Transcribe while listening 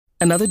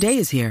Another day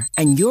is here,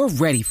 and you're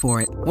ready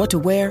for it. What to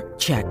wear?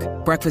 Check.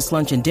 Breakfast,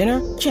 lunch, and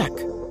dinner? Check.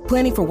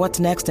 Planning for what's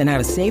next and how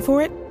to save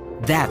for it?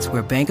 That's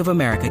where Bank of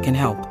America can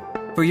help.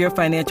 For your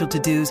financial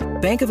to-dos,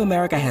 Bank of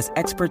America has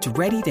experts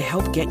ready to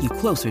help get you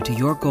closer to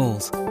your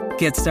goals.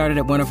 Get started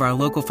at one of our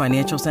local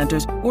financial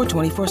centers or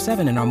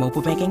 24/7 in our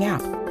mobile banking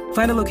app.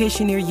 Find a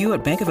location near you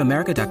at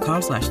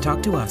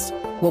bankofamerica.com/talktous.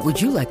 What would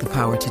you like the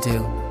power to do?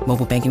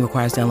 Mobile banking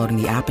requires downloading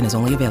the app and is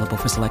only available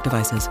for select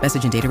devices.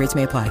 Message and data rates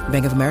may apply.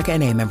 Bank of America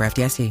N.A., member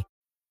FDIC.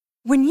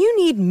 When you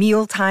need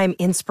mealtime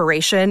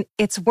inspiration,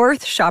 it's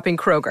worth shopping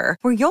Kroger,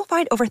 where you'll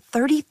find over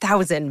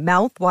 30,000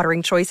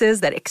 mouth-watering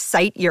choices that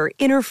excite your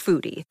inner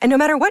foodie. And no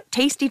matter what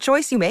tasty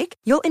choice you make,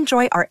 you'll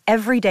enjoy our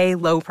everyday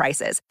low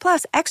prices,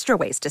 plus extra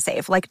ways to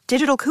save, like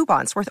digital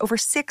coupons worth over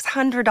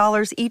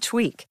 $600 each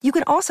week. You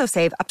can also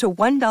save up to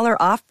 $1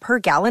 off per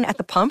gallon at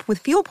the pump with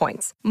fuel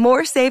points.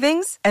 More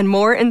savings and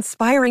more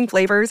inspiring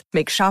flavors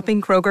make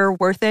shopping Kroger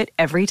worth it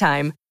every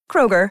time.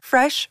 Kroger,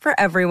 fresh for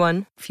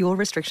everyone. Fuel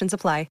restrictions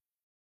apply.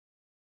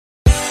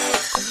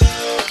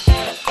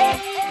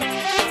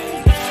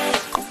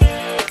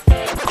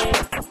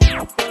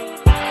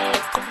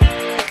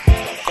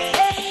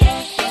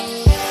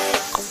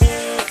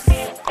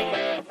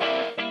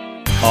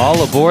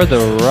 All aboard the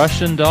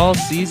Russian Doll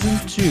Season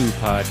 2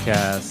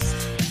 podcast.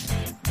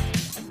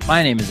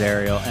 My name is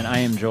Ariel, and I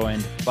am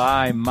joined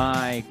by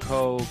my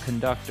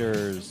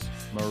co-conductors,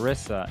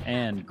 Marissa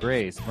and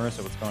Grace.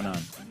 Marissa, what's going on?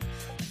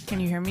 Can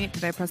you hear me?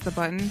 Did I press the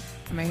button?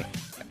 Can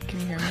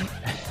you hear me?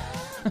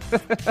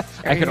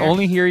 I can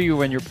only hear you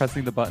when you're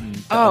pressing the button.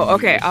 Oh,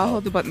 okay. I'll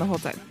hold the button the whole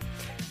time.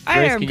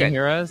 Grace, can you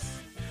hear us?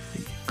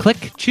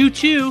 Click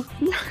choo-choo.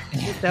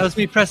 That was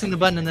me pressing the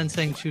button and then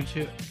saying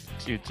choo-choo.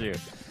 Choo-choo.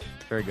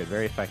 Very good.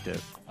 Very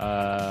effective.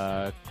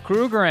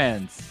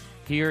 Krugerrands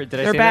here.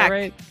 Did I They're say back. that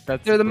right?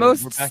 They're the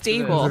most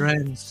stable.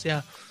 Krugerrands,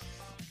 yeah.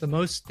 The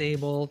most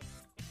stable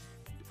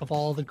of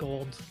all the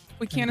gold.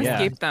 We can't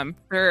escape them.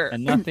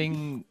 And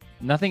nothing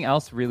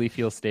else really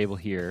feels stable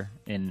here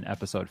in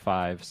episode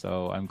 5.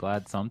 So I'm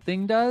glad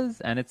something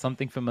does. And it's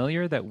something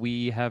familiar that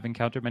we have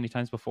encountered many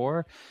times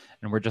before.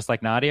 And we're just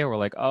like Nadia. We're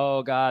like,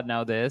 oh, God,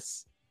 now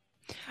this.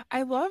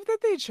 I love that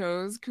they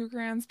chose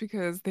Krugerrands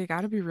because they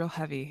got to be real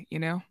heavy, you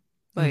know?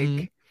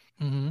 Like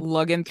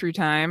lugging through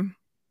time.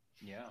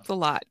 Yeah. It's a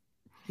lot.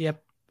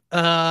 Yep.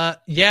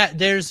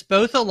 There's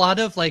both a lot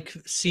of like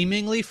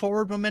seemingly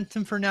forward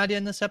momentum for Nadia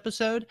in this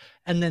episode,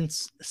 and then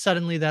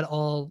suddenly that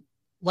all,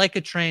 like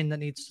a train that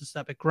needs to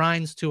stop, it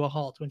grinds to a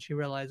halt when she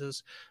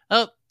realizes,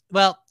 oh,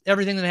 well,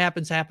 everything that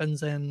happens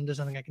and there's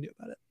nothing I can do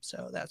about it.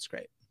 So that's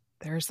great.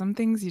 There are some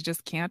things you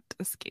just can't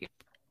escape.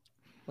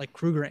 Like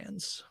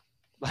Krugerrands.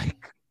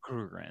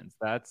 Krugerrands.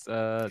 That's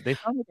they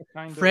sound like a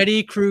kind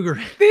Freddy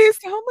Krueger. They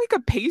sound like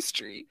a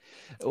pastry.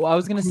 Well, I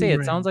was gonna say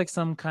it sounds like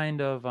some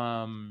kind of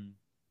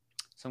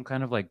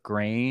like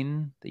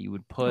grain that you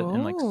would put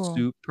in like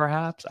soup,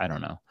 perhaps. I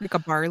don't know. Like a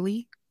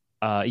barley.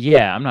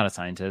 Yeah, I'm not a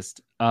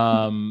scientist.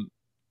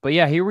 But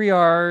yeah, here we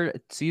are,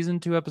 season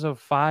 2, episode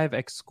 5,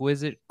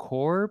 Exquisite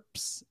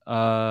Corpse.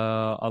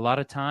 A lot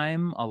of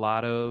time, a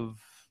lot of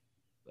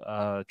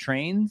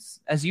trains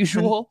as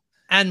usual.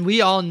 And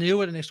we all knew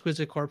what an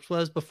exquisite corpse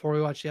was before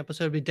we watched the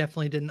episode. We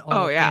definitely didn't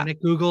all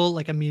panic Google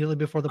like immediately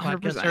before the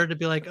podcast 100%. Started to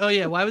be like, oh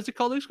yeah, why was it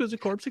called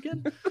exquisite corpse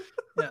again?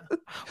 Yeah,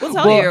 we'll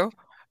tell you.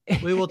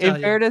 We will tell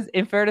you.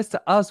 In fairness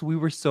to us, we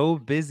were so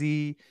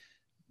busy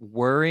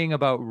worrying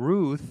about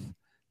Ruth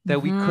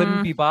that we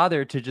couldn't be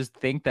bothered to just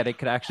think that it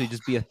could actually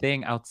just be a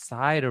thing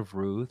outside of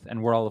Ruth.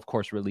 And we're all, of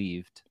course,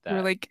 relieved. That...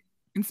 We're like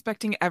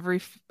inspecting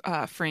every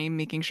frame,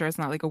 making sure it's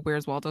not like a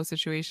Where's Waldo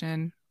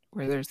situation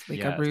where there's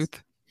like a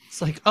Ruth. It's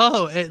like,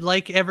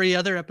 like every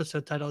other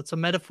episode title, it's a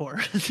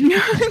metaphor. It's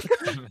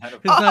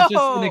not just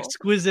an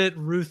exquisite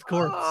Ruth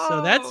corpse.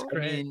 So that's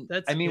great.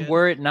 I mean,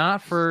 were it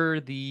not for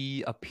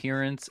the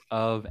appearance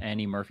of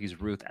Annie Murphy's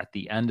Ruth at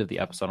the end of the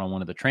episode on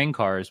one of the train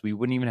cars, we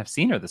wouldn't even have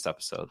seen her this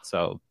episode.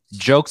 So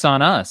joke's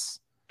on us.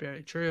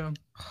 Very true.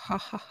 Ha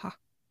ha ha.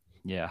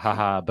 Yeah,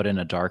 haha, but in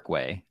a dark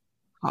way.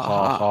 Ha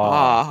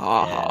ha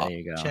ha. Yeah, there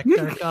you go. Check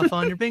dark off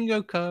on your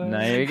bingo card.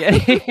 Now you're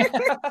getting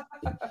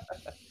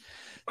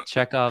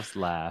Chekhov's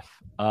laugh.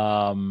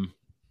 I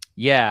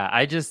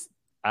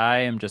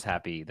am just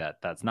happy that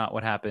that's not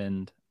what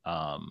happened.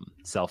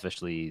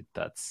 Selfishly,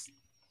 that's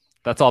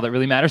all that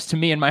really matters to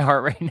me in my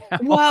heart right now.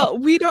 Well,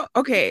 we don't.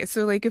 Okay,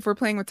 so like if we're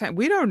playing with time,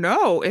 we don't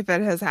know if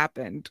it has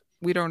happened.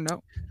 We don't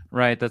know.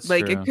 Right, that's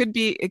like true.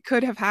 It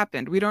could have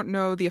happened. We don't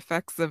know the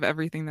effects of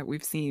everything that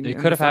we've seen. It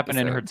could have happened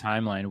in her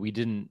timeline. We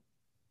didn't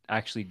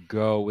actually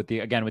go with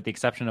the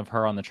exception of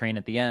her on the train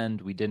at the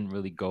end. We didn't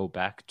really go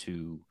back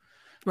to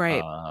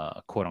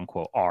quote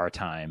unquote our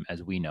time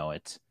as we know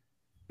it.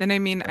 And I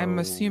mean, I'm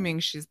assuming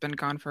she's been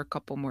gone for a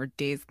couple more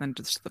days than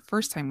just the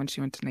first time when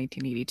she went to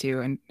 1982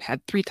 and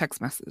had 3 text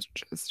messages.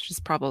 She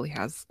probably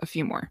has a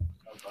few more.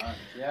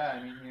 Yeah,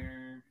 I mean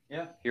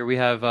here we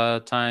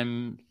have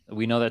time.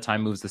 We know that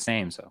time moves the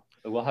same, so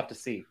we'll have to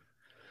see.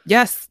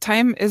 Yes,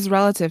 time is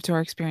relative to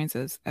our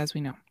experiences, as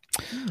we know.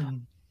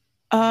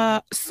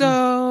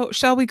 So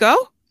shall we go?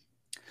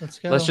 Let's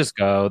go. Let's just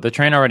go. The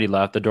train already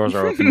left. The doors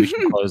are open. We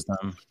should close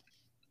them.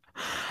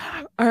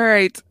 All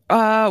right.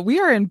 We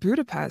are in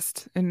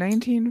Budapest in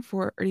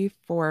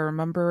 1944.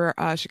 Remember,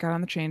 she got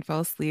on the train,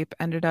 fell asleep,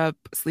 ended up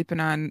sleeping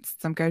on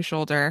some guy's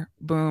shoulder.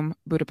 Boom,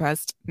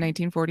 Budapest,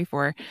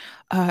 1944.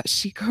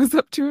 She goes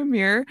up to a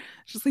mirror.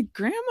 She's like,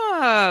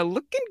 "Grandma,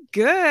 looking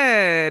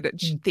good.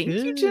 Thank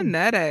you,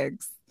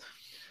 genetics."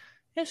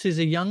 Yeah, she's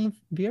a young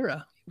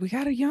Vera. We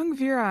got a young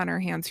Vera on our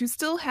hands who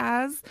still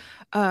has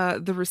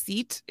the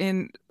receipt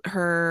in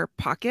her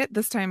pocket.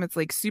 This time it's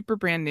like super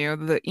brand new.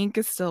 The ink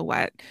is still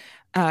wet.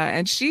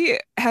 And she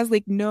has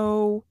like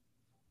no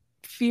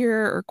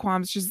fear or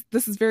qualms.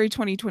 This is very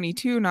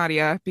 2022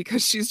 Nadia,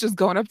 because she's just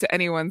going up to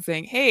anyone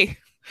saying, "Hey,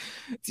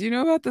 do you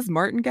know about this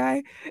Martin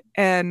guy?"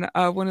 And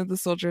one of the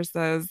soldiers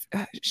says,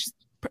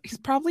 "He's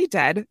probably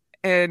dead."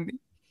 And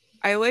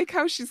I like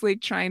how she's like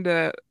trying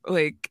to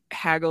like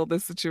haggle the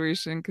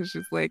situation, because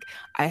she's like,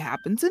 "I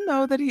happen to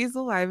know that he's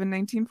alive in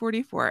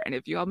 1944, and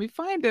if you help me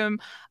find him,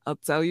 I'll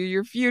tell you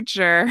your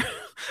future."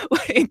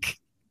 Like,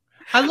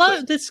 I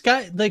love this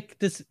guy. Like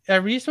this,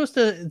 are we supposed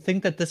to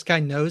think that this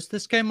guy knows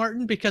this guy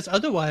Martin? Because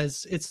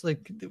otherwise, it's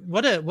like,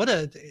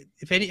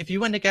 if you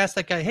went to ask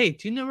that guy, "Hey,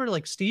 do you know where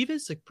like Steve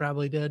is?" Like,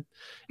 probably dead.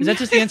 Is that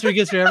just the answer he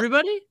gives for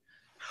everybody?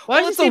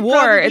 Well, it's a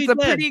war. It's a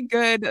pretty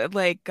good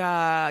like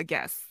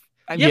guess.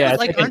 But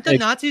like, aren't the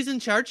Nazis in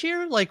charge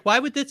here? Like, why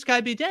would this guy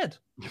be dead?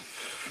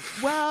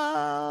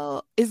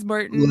 Well, is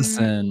Martin?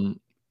 Listen,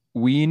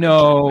 we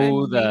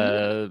know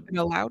the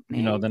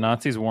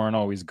Nazis weren't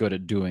always good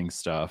at doing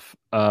stuff.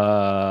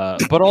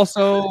 But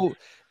also,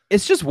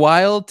 it's just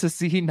wild to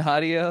see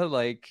Nadia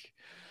like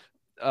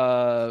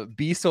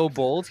be so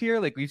bold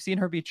here. Like, we've seen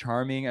her be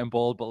charming and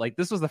bold, but like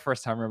this was the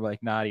first time we're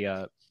like,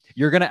 "Nadia,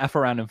 you're gonna F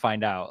around and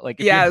find out." Like,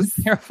 if you're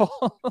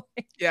careful.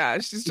 Yeah,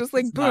 she's just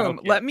like, boom,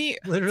 okay. Let me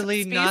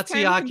literally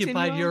Nazi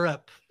occupied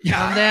Europe.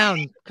 Yeah.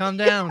 Calm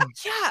down.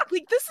 Yeah,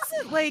 like this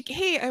isn't like,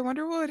 "Hey, I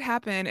wonder what would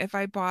happen if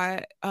I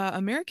bought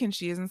American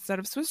cheese instead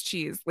of Swiss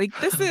cheese." Like,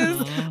 this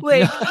is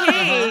like,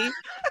 "Hey,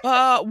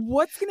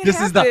 what's gonna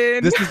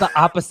happen?" This is the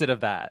opposite of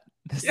that.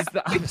 This is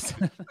the opposite.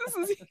 This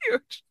is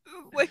huge. This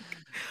is like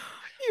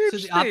huge. So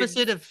the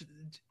opposite of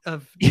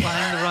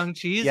buying the wrong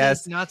cheese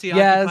is Nazi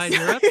occupied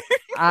Europe.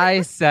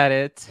 I said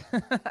it.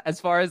 As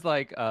far as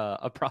like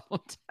a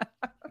problem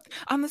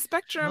on the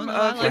spectrum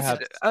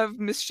of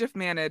mischief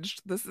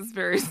managed, this is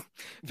very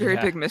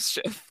big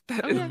mischief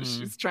that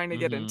she's trying to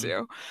get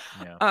into.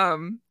 Yeah.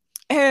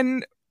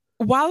 And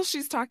while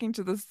she's talking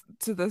to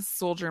this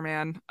soldier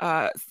man,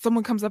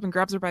 someone comes up and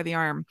grabs her by the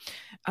arm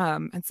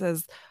and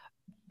says,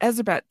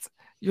 "Elizabeth,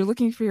 you're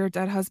looking for your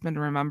dead husband,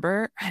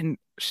 remember?" And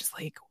she's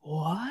like,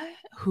 "What?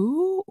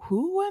 Who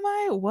am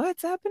I?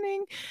 What's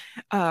happening?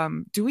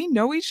 Do we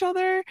know each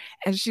other?"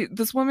 And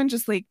this woman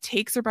just like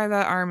takes her by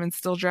the arm and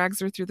still drags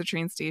her through the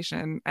train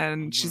station.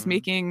 And she's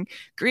making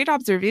great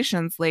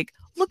observations, like,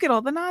 "Look at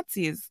all the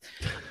Nazis."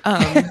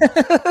 Like,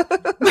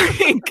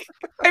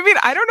 I mean,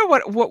 I don't know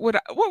what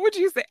would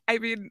you say? I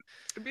mean,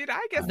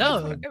 I guess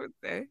that's what I would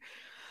say.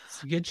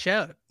 It's a good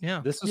shout.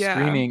 Yeah. This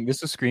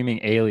was screaming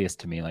Alias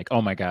to me. Like,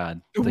 oh my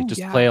God. Like,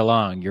 just play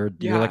along. You're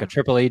like a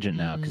triple agent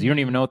now, because you don't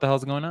even know what the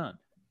hell's going on.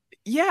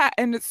 Yeah,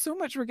 and it's so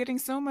much. We're getting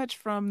so much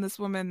from this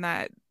woman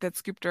that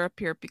scooped her up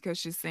here, because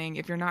she's saying,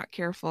 if you're not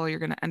careful, you're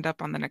going to end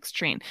up on the next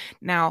train.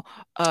 Now,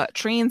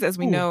 trains, as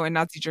we know in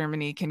Nazi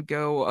Germany, can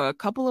go a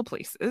couple of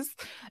places,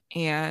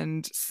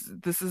 and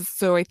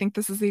I think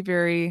this is a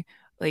very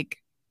like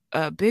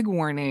big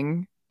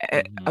warning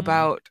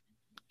about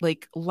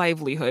like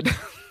livelihood.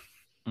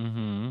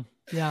 Yeah.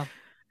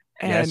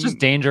 Yeah, it's just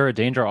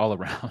danger all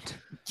around.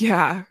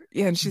 Yeah.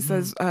 And she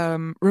says,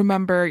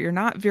 "Remember, you're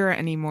not Vera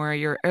anymore.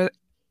 You're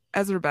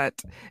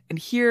Elizabeth, and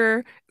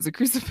here is a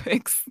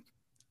crucifix."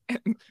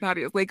 And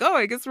Nadia's like, "Oh,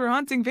 I guess we're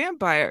hunting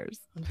vampires."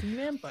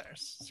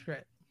 That's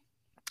great.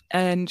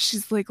 And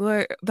she's like,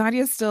 look,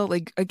 Nadia's still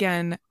like,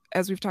 again,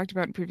 as we've talked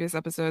about in previous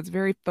episodes,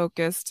 very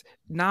focused,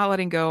 not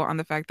letting go on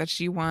the fact that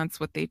she wants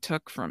what they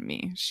took from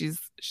me. She's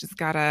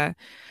gotta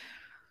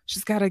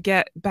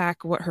get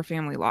back what her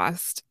family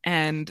lost.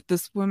 And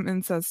this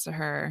woman says to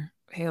her,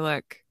 "Hey,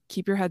 look,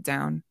 keep your head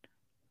down.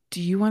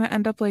 Do you want to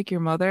end up like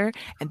your mother?"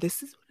 And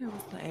this is when I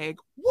was like,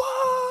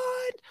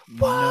 what?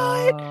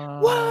 No.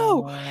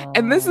 Whoa.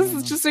 And this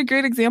is just a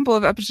great example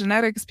of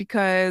epigenetics,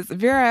 because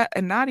Vera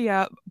and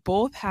Nadia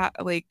both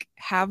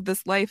have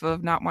this life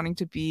of not wanting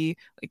to be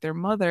like their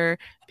mother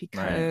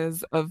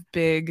because of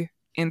big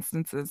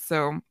instances.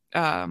 So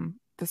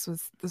this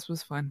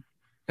was fun.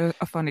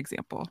 A fun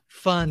example.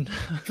 Fun.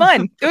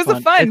 It was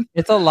a fun.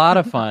 It's a lot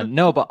of fun.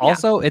 No, but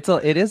also it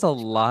is a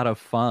lot of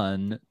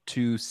fun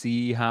to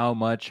see how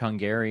much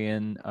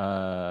Hungarian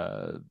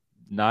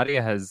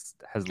Nadia has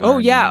learned. Oh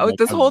yeah,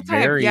 this whole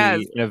time,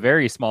 in a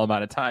very small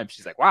amount of time.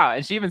 She's like, wow,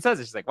 and she even says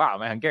it. She's like, wow,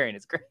 my Hungarian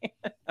is great.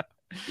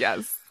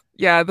 Yes.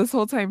 Yeah, this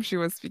whole time she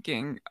was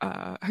speaking,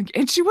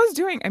 and she was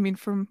doing, I mean,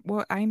 from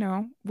what I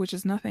know, which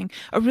is nothing,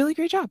 a really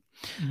great job.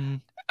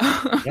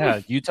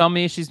 Yeah, you tell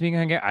me she's being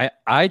Hungarian.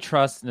 I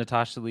trust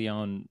Natasha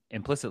Lyonne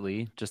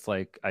implicitly, just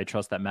like I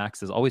trust that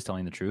Max is always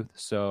telling the truth.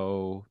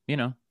 So,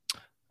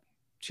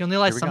 She only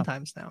lies Here we go.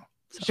 sometimes now.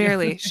 So.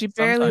 Barely. She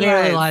barely Sometimes.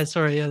 Barely lies. lies.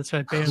 Sorry, yeah, that's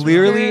right. Barely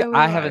Clearly, Barely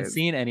I haven't lies.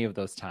 seen any of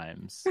those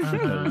times Uh-huh.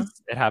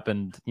 because it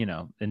happened, in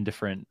a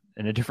different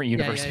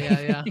universe.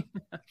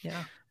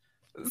 Yeah.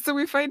 So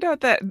we find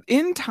out that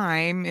in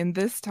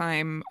this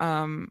time,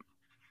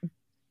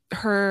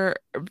 her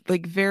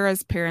like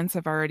Vera's parents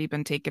have already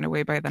been taken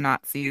away by the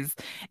Nazis,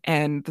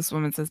 and this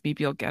woman says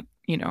maybe you'll get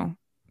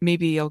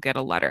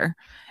a letter,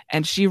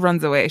 and she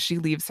runs away. She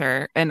leaves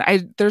her, and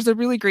there's a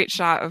really great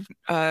shot of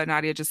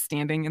Nadia just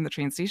standing in the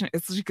train station.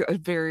 It's like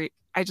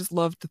I just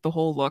loved the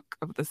whole look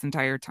of this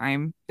entire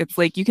time. It's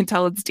like you can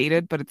tell it's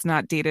dated, but it's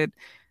not dated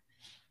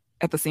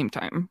at the same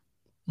time.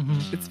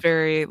 Mm-hmm. It's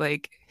very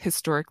like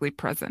historically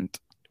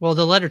present. Well,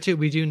 the letter too.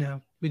 We do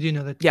know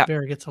that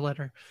Vera gets a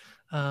letter.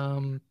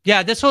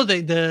 This whole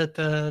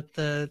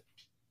the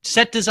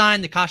set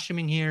design, the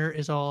costuming here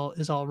is all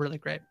really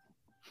great.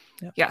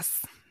 Yep.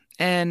 Yes.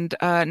 And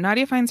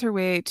Nadia finds her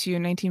way to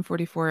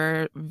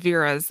 1944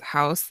 Vera's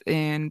house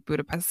in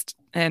Budapest,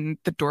 and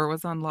the door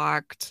was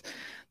unlocked.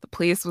 The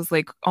place was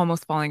like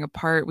almost falling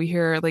apart. We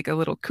hear like a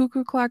little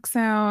cuckoo clock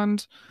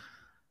sound.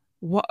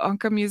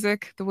 Wonka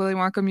music, the Willy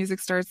Wonka music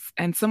starts,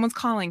 and someone's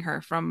calling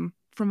her from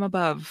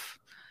above.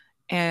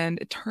 And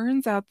it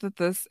turns out that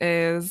this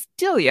is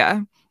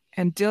Delia.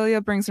 And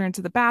Delia brings her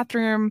into the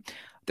bathroom.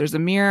 There's a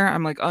mirror.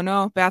 I'm like, oh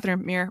no,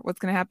 bathroom, mirror, what's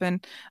going to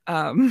happen?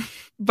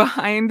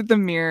 Behind the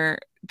mirror,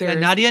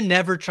 Nadia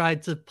never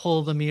tried to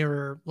pull the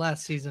mirror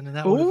last season, and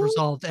that would have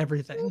resolved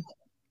everything.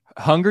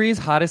 Hungary's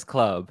hottest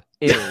club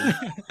is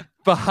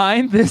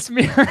behind this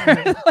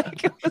mirror.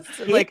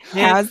 like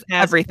has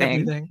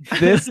everything.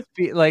 This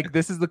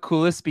is the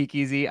coolest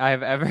speakeasy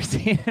I've ever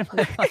seen in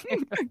my life.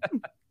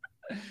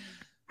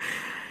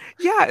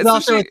 Yeah, it's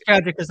also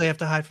tragic because they have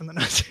to hide from the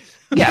Nazis.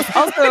 Yes,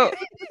 also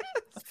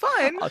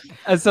fun.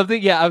 As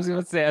something, I was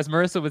going to say, as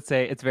Marissa would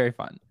say, it's very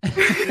fun.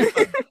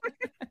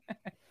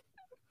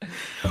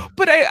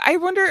 But I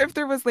wonder if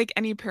there was like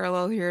any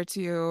parallel here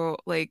to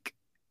like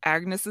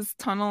Agnes's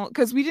tunnel,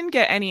 because we didn't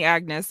get any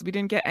Agnes, we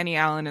didn't get any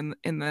Alan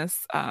in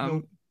this.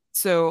 Nope.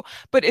 So,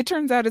 but it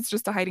turns out it's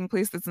just a hiding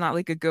place. That's not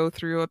like a go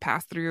through, a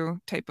pass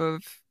through type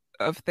of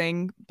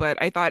thing.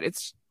 But I thought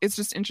it's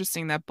just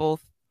interesting that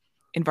both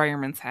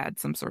environments had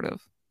some sort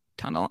of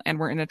tunnel, and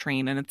we're in a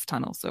train and it's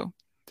tunnel, so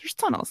there's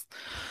tunnels.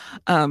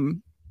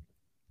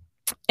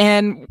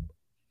 And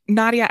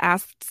Nadia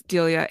asked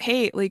Delia,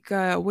 hey, like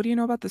what do you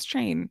know about this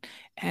train?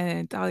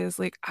 And Dahlia's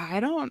like,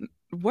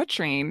 what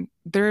train?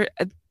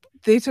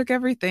 They took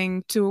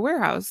everything to a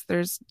warehouse.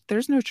 There's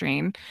no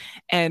train.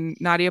 And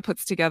Nadia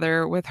puts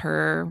together with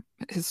her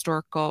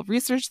historical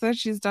research that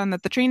she's done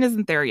that the train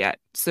isn't there yet.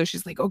 So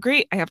she's like, oh,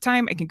 great. I have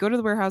time. I can go to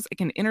the warehouse. I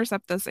can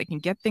intercept this. I can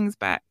get things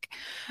back.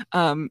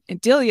 And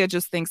Delia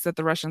just thinks that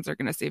the Russians are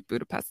going to save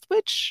Budapest,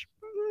 which...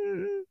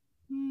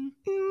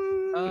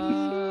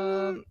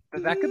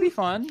 that could be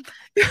fun.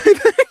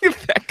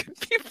 That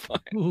could be fun.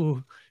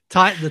 Ooh.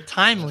 The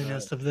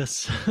timeliness of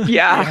this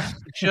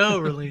show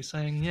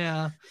releasing.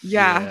 Yeah.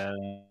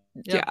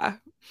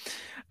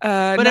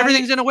 But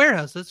everything's in a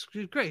warehouse. That's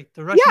great.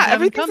 The Russians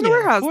everything's in a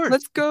warehouse. Course,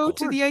 let's go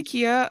to the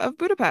IKEA of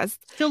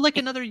Budapest. Still like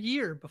another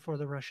year before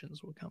the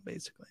Russians will come,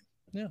 basically.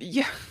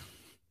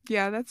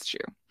 Yeah, that's true.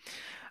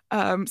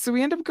 So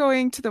we end up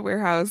going to the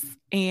warehouse,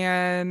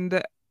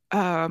 and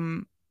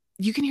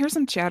you can hear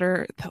some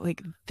chatter that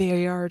like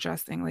they are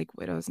dressing like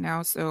widows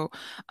now. So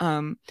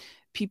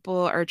people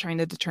are trying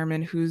to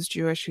determine who's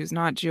Jewish, who's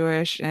not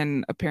Jewish.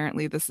 And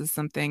apparently this is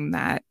something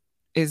that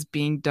is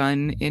being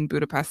done in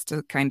Budapest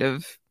to kind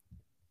of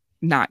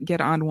not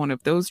get on one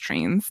of those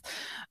trains.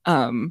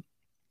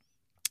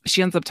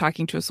 She ends up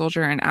talking to a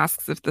soldier and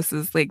asks if this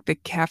is like the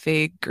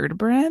Cafe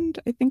Gerdebrand,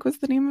 I think was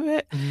the name of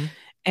it. Mm-hmm.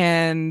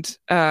 And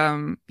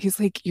he's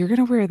like, you're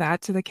going to wear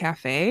that to the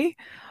cafe?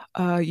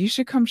 You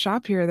should come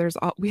shop here.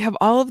 We have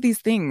all of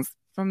these things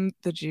from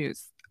the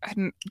Jews.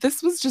 And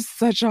this was just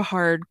such a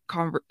hard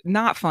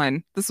not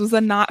fun. This was a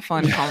not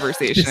fun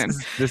conversation.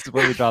 This is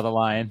where we draw the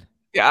line.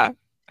 Yeah.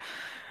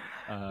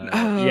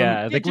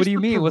 Like, what do you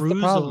mean? What's the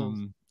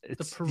problem?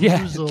 It's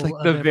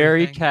like the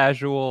very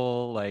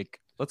casual, like,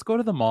 let's go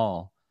to the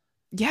mall.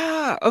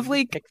 Yeah, of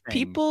like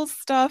people's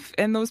stuff,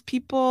 and those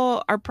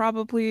people are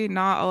probably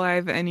not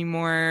alive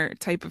anymore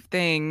type of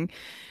thing.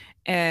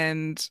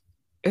 And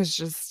it's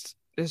just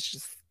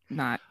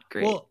not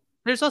great. Well,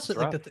 there's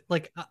also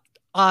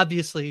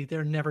obviously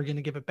they're never going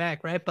to give it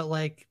back, right? But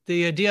like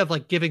the idea of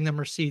like giving them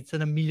receipts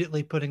and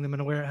immediately putting them in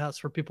a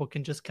warehouse where people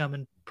can just come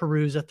and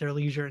peruse at their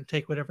leisure and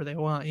take whatever they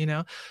want,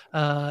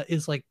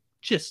 is like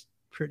just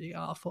pretty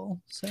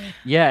awful. So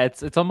yeah,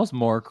 it's almost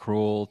more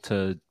cruel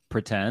to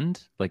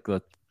pretend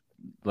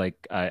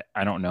I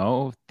don't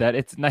know that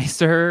it's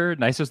nicer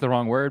is the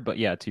wrong word, but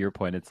yeah, to your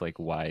point, it's like,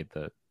 why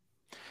the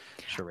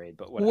charade?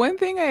 But whatever. One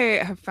thing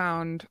I have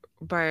found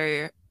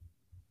by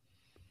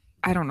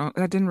I don't know.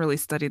 I didn't really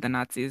study the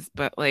Nazis,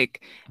 but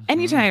like Mhm.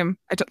 anytime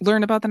I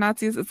learn about the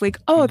Nazis, it's like,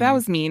 oh, that Mhm.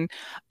 was mean.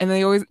 And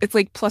they always, it's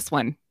like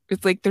 +1.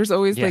 It's like there's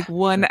always Yeah, like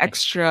one right.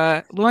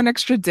 extra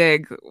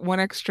dig, one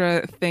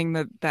extra thing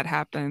that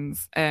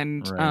happens.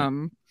 And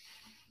Right.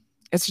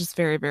 it's just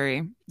very,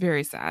 very,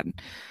 very sad.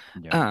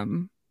 Yeah.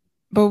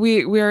 But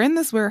we are in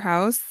this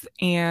warehouse,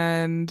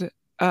 and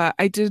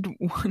I did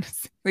want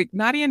to like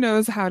Nadia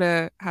knows how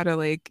to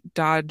like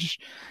dodge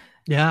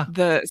Yeah.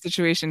 the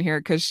situation here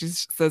because she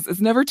says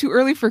it's never too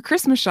early for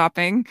Christmas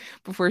shopping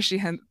before she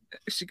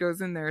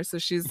goes in there. So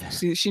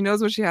she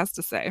knows what she has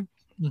to say.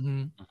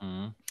 Mm-hmm.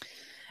 Mm-hmm.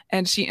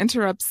 And she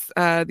interrupts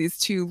these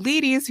two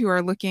ladies who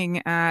are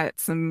looking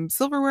at some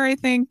silverware, I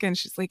think. And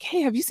she's like,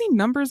 "Hey, have you seen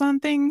numbers on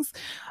things?"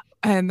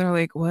 And they're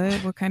like, "What?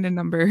 What kind of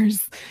numbers?"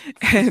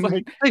 And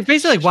Like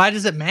basically, why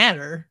does it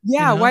matter?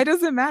 yeah, why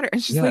does it matter?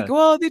 And she's Yeah. like,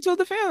 "Well, they told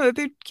the family that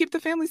they keep the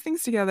family's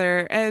things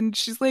together." And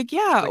she's like,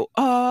 "Yeah,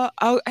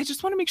 I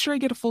just want to make sure I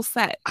get a full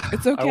set.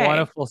 It's I want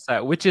a okay." full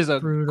set, which is a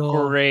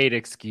Brutal. great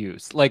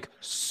excuse. Like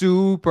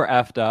super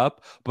effed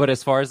up, but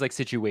as far as like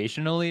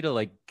situationally to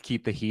like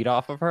keep the heat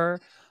off of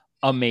her,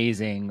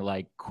 amazing,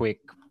 like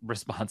quick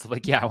response of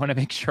like, yeah, I want to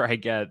make sure I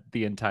get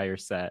the entire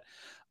set.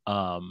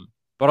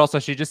 But also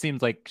she just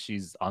seems like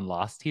she's on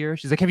Lost here.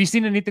 She's like, have you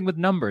seen anything with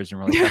numbers? And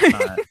we're like, that's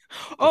not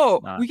Oh,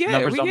 not we get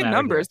numbers don't matter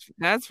numbers. here.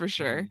 That's for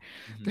sure.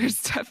 Mhm.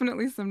 There's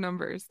definitely some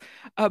numbers.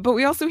 But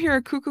we also hear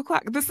a cuckoo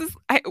clock.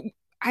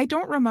 I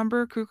don't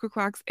remember cuckoo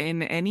clocks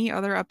in any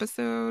other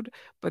episode,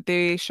 but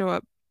they show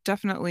up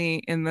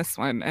definitely in this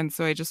one. And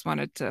so I just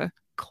wanted to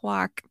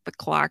clock the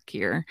clock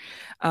here.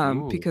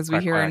 Ooh, Because we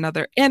quack hear quack.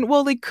 another and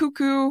well, like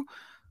cuckoo,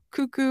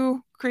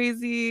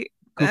 crazy.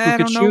 Cuckoo I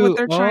don't know what cachoo.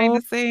 they're trying Oh,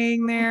 to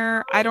saying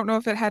there. I don't know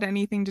if it had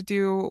anything to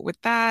do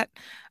with that.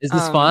 is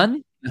this Um,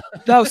 fun?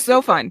 oh,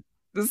 so fun.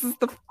 This is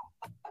the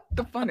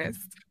funnest.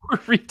 We're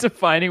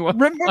redefining what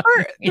Remember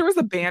fun there was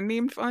a band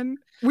named Fun?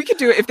 We could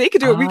do it. If they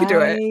could do it, we could do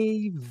it.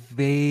 I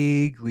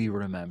vaguely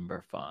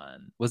remember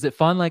fun. Was it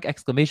fun like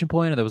exclamation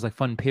point or there was like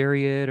fun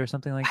period or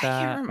something like I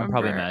can't that? I'm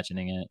probably remember.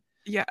 imagining it.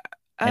 Yeah.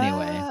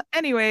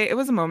 Anyway. It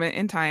was a moment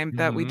in time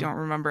that we Mhm. don't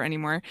remember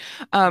anymore.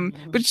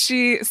 Mhm. But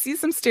she sees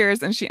some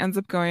stairs and she ends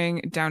up going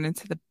down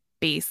into the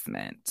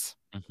basement.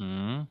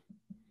 Mhm.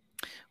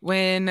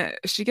 When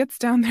she gets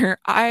down there,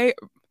 I,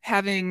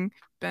 having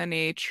been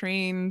a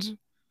trained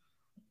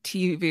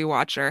TV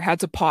watcher, had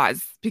to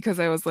pause because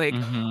I was like,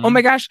 oh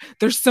my Mhm. gosh,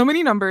 there's so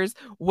many numbers.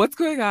 What's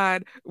going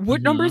on?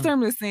 What numbers Mhm. are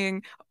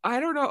missing? I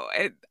don't know.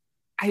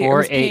 I 4,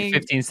 was 8, paying.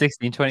 15,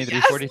 16, 23,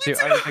 Yes, me 42.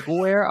 I was too. like,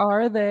 where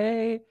are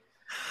they?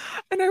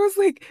 And I was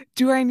like,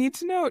 do I need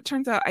to know? It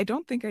turns out I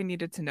don't think I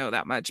needed to know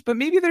that much, but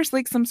maybe there's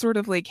like some sort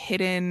of like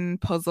hidden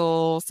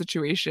puzzle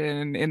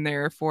situation in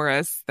there for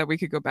us that we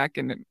could go back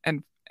and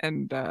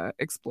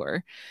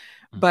explore.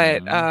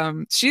 But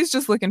Mhm. she's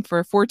just looking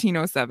for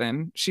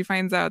 1407. She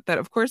finds out that,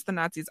 of course, the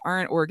Nazis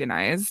aren't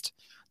organized.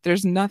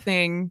 There's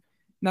nothing's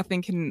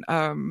in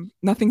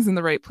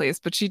the right place.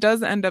 But she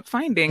does end up Yeah,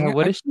 finding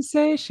what does she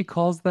say? She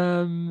calls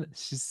them,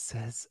 she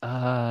says,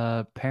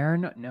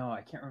 parano. No,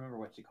 I can't remember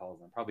what she calls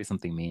them. Probably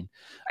something mean.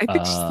 I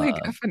think she's like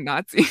effing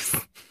Nazis.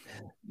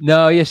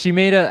 No, yeah, she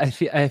made a.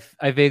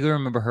 I vaguely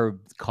remember her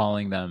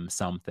calling them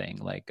something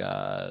like.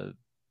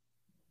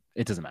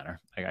 It doesn't matter.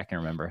 I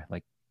can't remember.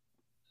 Like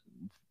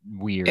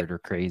weird or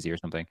crazy or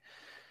something.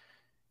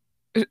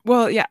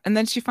 Well, yeah, and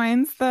then she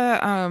finds the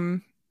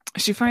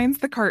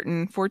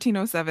carton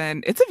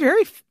 1407. It's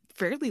a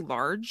fairly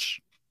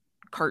large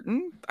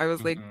carton. I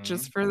was like, Mhm.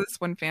 just for this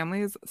one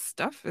family's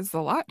stuff is a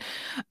lot.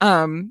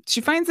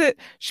 She finds it,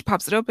 she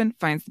pops it open,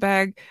 finds the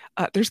bag.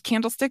 There's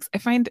candlesticks. I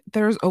find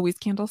there's always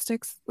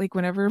candlesticks. Like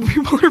whenever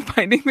people are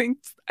finding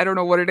things, I don't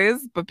know what it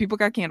is, but people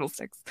got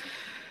candlesticks.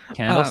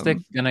 Candlestick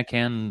and a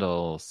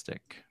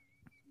candlestick.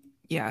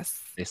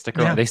 Yes. They stick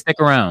Yeah. around. They stick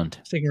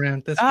around. Stick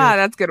around. That's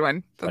That's a good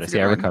one. But That's a see,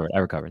 good I one.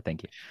 recovered.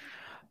 Thank you.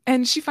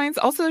 And she finds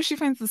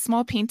the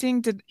small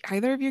painting. Did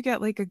either of you get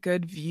like a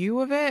good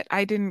view of it?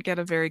 I didn't get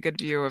a very good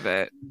view of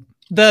it.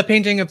 The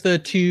painting of the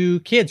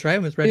two kids,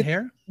 right, with red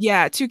hair.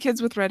 Yeah, two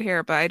kids with red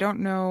hair, but I don't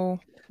know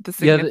the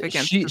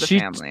significance to the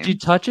family. She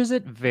touches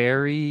it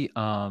very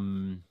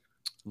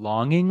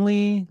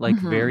longingly, like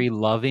Mhm. very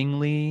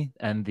lovingly,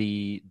 and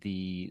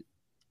the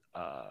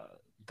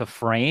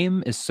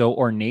frame is so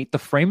ornate. The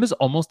frame is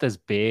almost as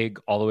big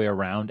all the way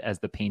around as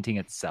the painting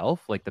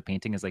itself. Like the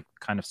painting is like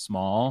kind of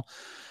small.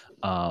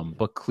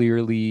 But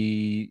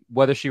clearly,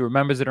 whether she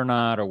remembers it or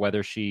not, or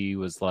whether she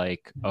was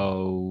like,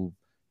 oh,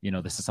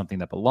 this is something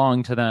that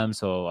belonged to them,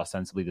 so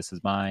ostensibly this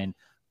is mine.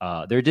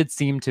 There did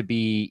seem to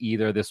be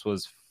either this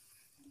was,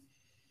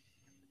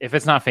 if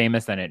it's not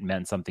famous, then it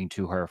meant something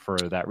to her for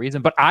that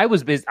reason. But I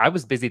was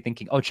busy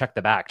thinking, oh, check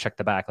the back,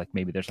 like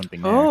maybe there's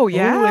something there. Oh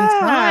yeah, Ooh,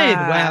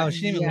 inside. Wow,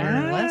 she didn't even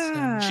learn her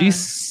lesson. She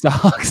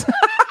sucks.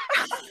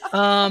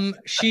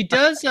 She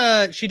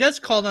does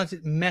call them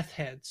meth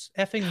heads.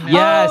 Effing meth.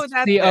 Yes. Oh,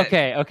 that's See,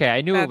 it. okay.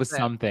 I knew it was That's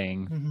it.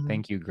 something. Mhm.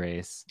 Thank you,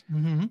 Grace.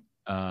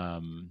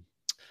 Mm-hmm.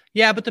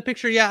 Yeah, but the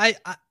picture,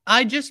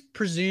 I just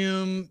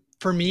presume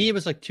for me it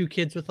was like two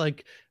kids with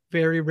like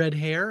very red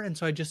hair, and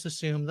so I just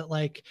assume that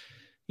like,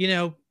 you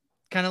know,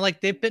 kind of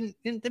like they've been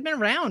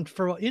around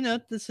for, you know,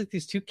 this like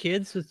these two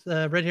kids with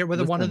red hair.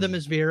 Whether one of them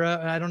is Vera,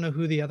 I don't know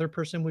who the other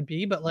person would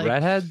be, but like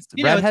redheads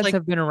it's like,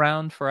 have been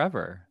around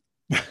forever.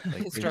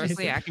 Like,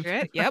 Historically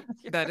accurate. Yep,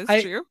 that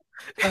is true.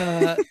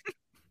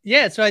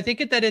 Yeah, so I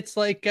think that it's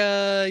like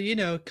you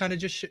know, kind of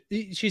just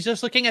she's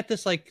just looking at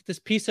this like this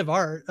piece of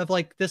art of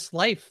like this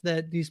life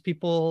that these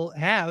people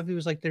have. It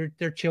was like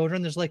their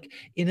children. There's like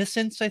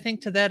innocence, I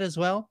think, to that as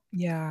well.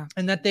 Yeah,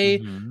 and that they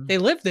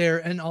live there,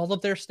 and all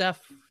of their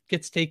stuff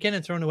gets taken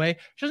and thrown away.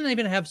 She doesn't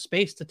even have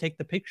space to take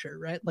the picture,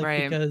 right?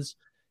 Like because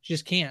she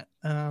just can't.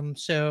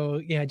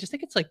 So yeah, I just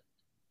think it's like,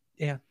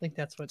 yeah, I think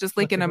that's what just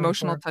like an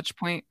emotional touch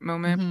point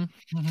moment.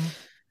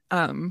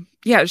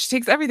 Yeah, she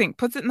takes everything,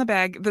 puts it in the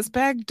bag. This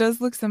bag does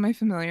look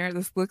semi-familiar.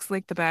 This looks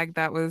like the bag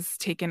that was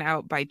taken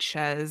out by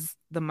Ches,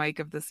 the Mike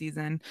of the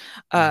season,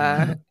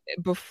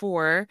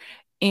 before.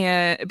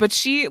 But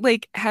she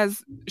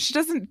she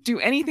doesn't do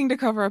anything to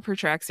cover up her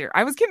tracks here.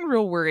 I was getting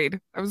real worried.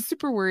 I was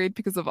super worried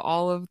because of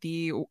all of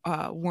the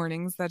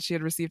warnings that she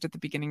had received at the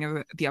beginning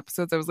of the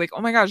episodes. I was like,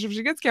 oh my gosh, if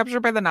she gets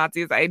captured by the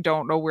Nazis, I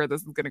don't know where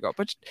this is going to go.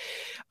 But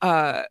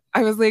I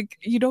was like,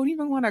 you don't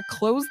even want to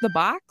close the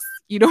box?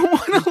 You don't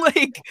want to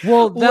like,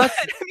 well, that's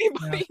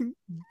anybody. Yeah.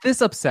 This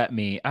upset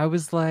me. I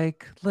was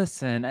like,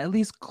 listen, at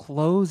least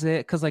close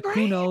it. Cause like,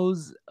 who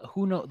knows,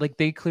 like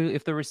they clearly,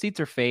 if the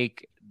receipts are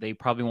fake, they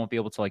probably won't be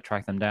able to like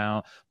track them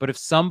down. But if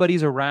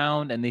somebody's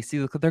around and they see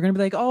the clip, they're going to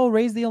be like, oh,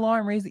 raise the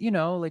alarm, you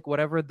know, like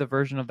whatever the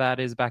version of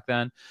that is back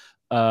then.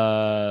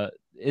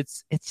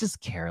 It's just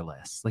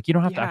careless. Like you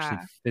don't have to actually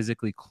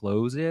physically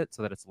close it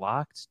so that it's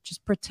locked.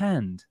 Just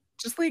pretend.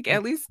 Just like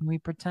at least we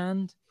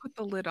pretend. Put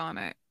the lid on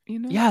it. You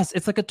know? Yes,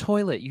 it's like a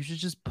toilet. You should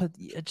just put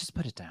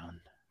it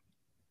down.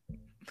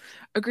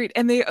 Agreed.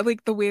 And they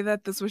like the way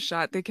that this was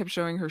shot, they kept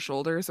showing her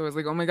shoulder. So I was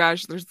like, oh my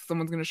gosh,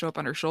 someone's gonna show up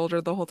on her shoulder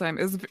the whole time.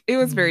 It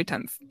was very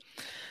tense.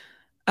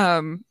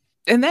 And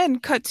then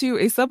cut to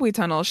a subway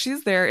tunnel.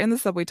 She's there in the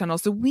subway tunnel.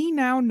 So we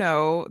now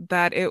know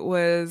that it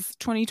was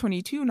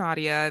 2022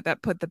 Nadia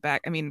that put the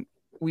bag. I mean,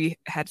 we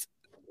had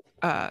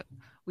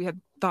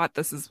thought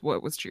this is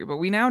what was true, but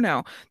we now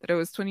know that it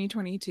was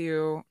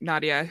 2022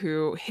 Nadia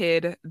who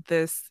hid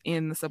this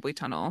in the subway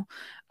tunnel.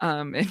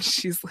 And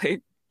she's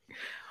like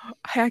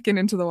hacking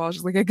into the wall.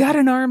 She's like, I got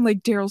an arm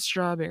like Daryl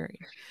Strawberry.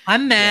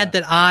 I'm mad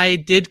that I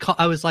did call.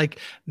 I was like,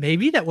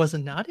 maybe that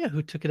wasn't Nadia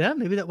who took it out.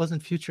 Maybe that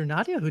wasn't future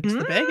Nadia who took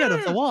the bag out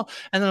of the wall.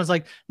 And then I was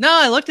like, no,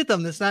 I looked at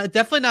them. It's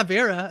definitely not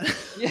Vera.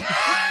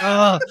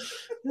 Oh,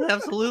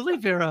 absolutely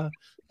Vera.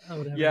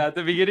 Oh, yeah, at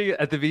the beginning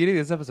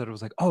of this episode, it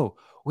was like, oh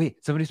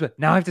wait, somebody's.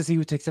 Now I have to see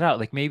who takes it out.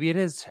 Like maybe it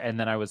is, and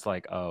then I was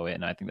like, oh,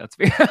 and I think that's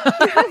Vera.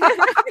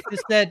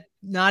 Just that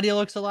Nadia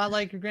looks a lot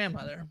like your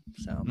grandmother.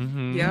 So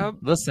Yep.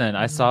 Listen,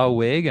 I saw a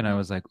wig, and I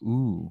was like,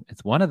 ooh,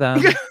 it's one of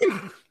them.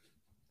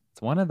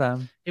 It's one of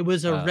them. It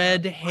was a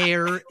red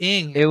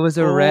herring. It was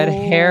a red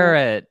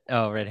herret.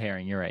 Oh, red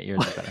herring. You're right. You're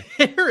better.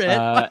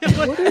 Herret.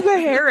 What is a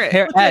herret?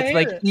 Herret,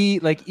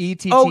 like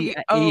E-T-T-E,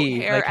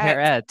 like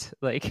herret.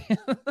 Like.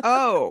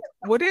 Oh,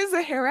 what is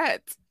a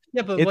herret?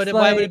 Yeah, but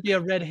why would it be a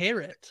red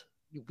herret?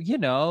 You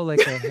know, like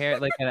a hair,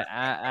 like an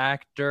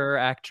actor,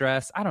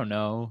 actress. I don't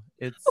know.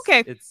 It's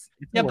okay. It's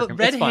but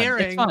red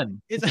herring.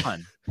 It's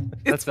fun.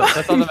 It's fun.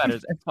 That's all that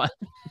matters. It's fun.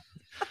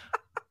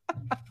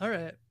 All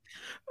right.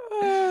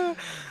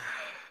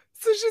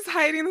 So she's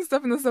hiding the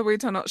stuff in the subway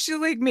tunnel. She's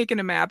like making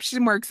a map. She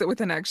marks it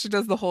with an X. She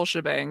does the whole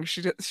shebang.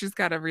 She's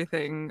got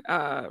everything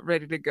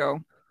ready to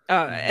go.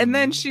 And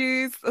then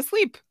she's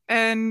asleep.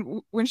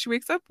 And when she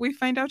wakes up, we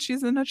find out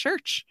she's in a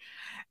church.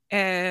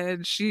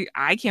 And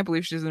I can't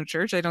believe she's in a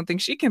church. I don't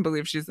think she can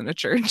believe she's in a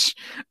church.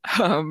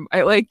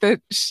 I like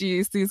that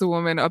she sees a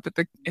woman up at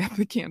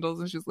the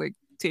candles and she's like,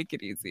 take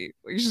it easy.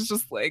 Like, she's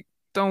just like,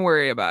 don't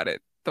worry about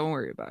it. Don't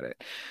worry about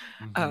it.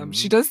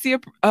 She does see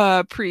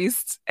a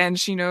priest, and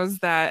she knows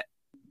that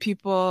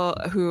people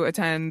who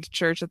attend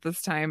church at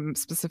this time,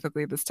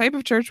 specifically this type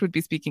of church, would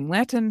be speaking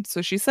Latin.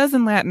 So she says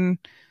in Latin,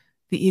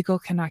 the eagle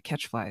cannot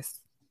catch flies.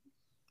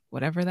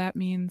 Whatever that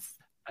means.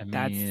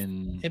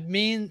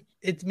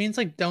 It means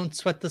like don't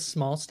sweat the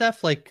small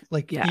stuff, like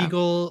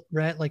eagle,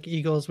 right? Like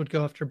eagles would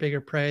go after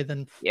bigger prey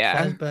than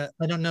flies, but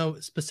I don't know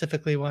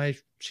specifically why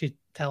she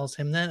tells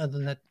him that, other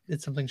than that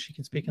it's something she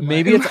can speak in Latin.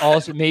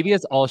 Maybe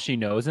it's all she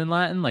knows in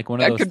Latin, like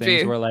one of those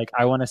things where like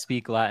I want to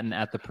speak Latin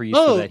at the priest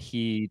so that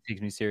he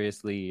takes me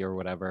seriously or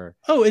whatever.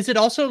 Oh, is it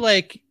also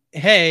like,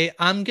 hey,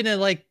 I'm gonna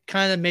like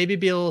kind of maybe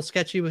be a little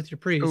sketchy with your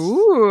priest.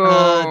 Ooh.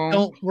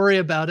 Don't worry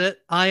about it.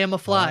 I am a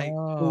fly.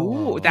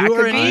 Ooh, that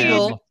could be an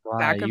eagle.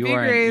 That could be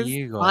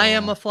Grace. I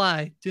am a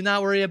fly. Do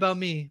not worry about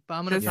me. But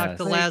I'm gonna talk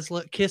to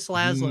Laszlo, kiss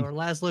Laszlo, or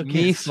Laszlo kiss.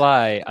 Me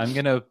fly. I'm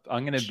gonna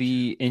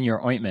be in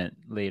your ointment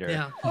later.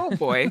 Yeah. Oh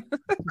boy.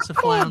 It's a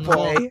fly on the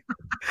wall.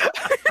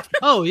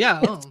 Oh yeah.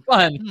 It's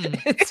fun.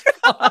 It's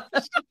fun.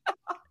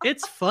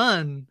 It's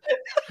fun.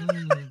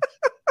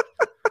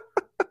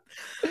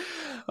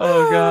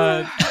 Oh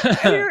God.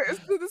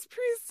 So this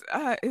priest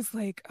is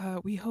like,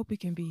 we hope we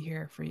can be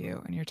here for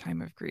you in your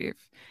time of grief.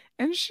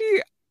 And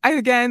she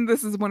Again,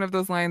 this is one of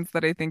those lines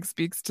that I think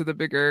speaks to the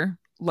bigger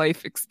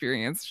life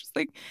experience. Just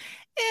like,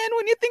 and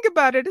when you think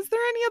about it, is there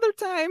any other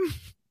time?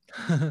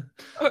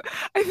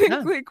 I think Yeah.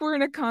 like we're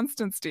in a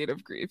constant state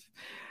of grief,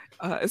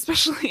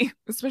 especially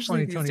these days.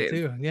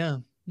 2022. Yeah.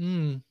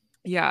 Mm.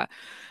 Yeah.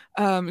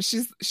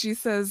 She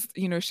says,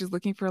 you know, she's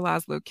looking for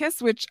Laszlo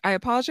kiss, which I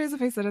apologize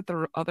if I said it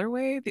the other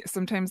way.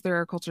 Sometimes there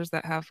are cultures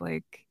that have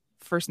like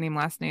first name,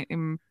 last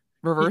name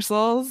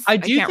reversals. I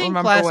do can't think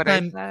remember last what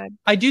time I said.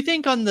 I do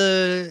think on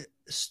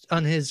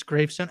his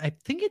gravestone, I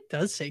think it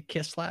does say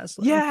kiss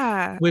Laszlo.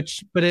 Yeah.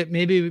 But it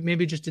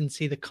maybe just didn't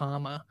see the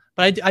comma.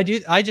 But I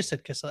just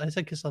said kiss. I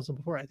said kiss Laszlo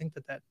before. I think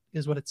that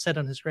is what it said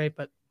on his grave,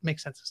 but it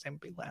makes sense. His name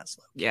would be Laszlo.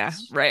 Yeah.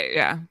 Right.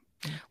 Yeah.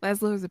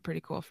 Laszlo is a pretty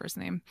cool first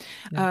name.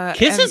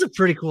 Kiss is a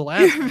pretty cool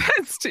last name.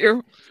 That's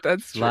true.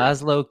 That's true.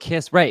 Laszlo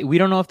Kiss. Right. We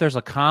don't know if there's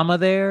a comma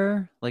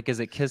there. Like, is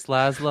it Kiss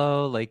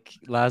Laszlo? Like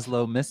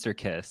Laszlo Mr.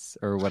 Kiss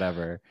or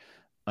whatever.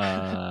 We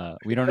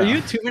don't know. Are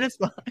you 2 minutes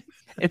behind?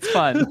 It's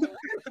fun.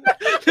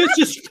 It's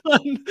just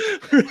fun.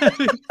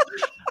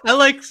 I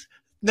like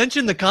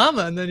mention the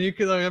comma, and then you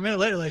could like a minute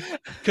later, like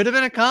could have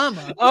been a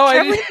comma. Oh,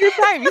 traveling through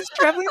time. He's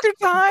traveling through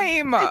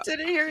time. I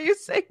didn't hear you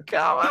say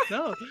comma.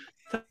 No,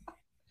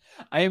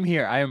 I am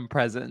here. I am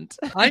present.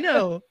 I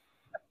know.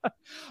 Okay.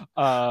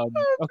 I'm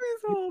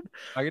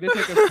gonna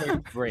take a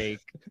quick break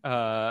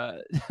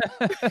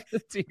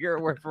to hear a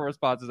word for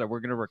responses that we're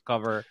gonna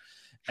recover,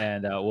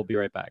 and we'll be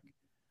right back.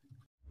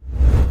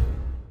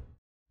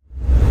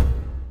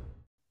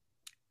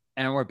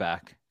 And we're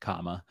back,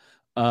 comma.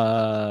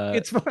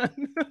 It's fun.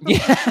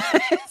 Yeah,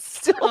 it's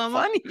still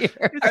fun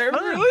here. I'm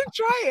really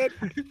trying.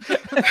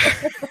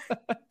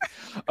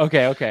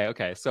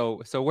 Okay.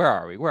 So where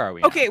are we?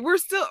 Okay,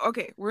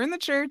 we're in the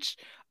church.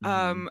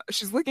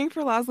 She's looking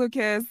for Laszlo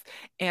kiss,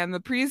 and the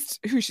priest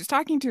who she's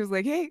talking to is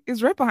like, hey,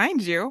 is right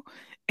behind you.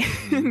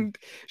 And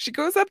she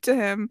goes up to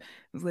him,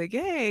 is like,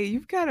 hey,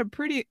 you've got a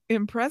pretty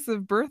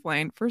impressive birth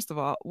line. First of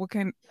all,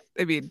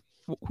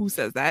 who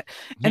says that?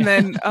 And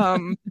then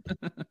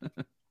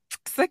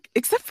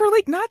except for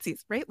like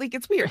Nazis, right? Like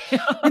it's weird.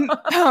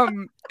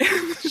 And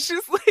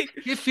she's like,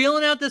 you're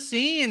feeling out the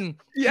scene.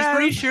 Yeah, she's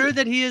pretty sure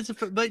that he is,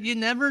 but you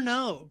never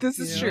know. This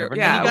is true.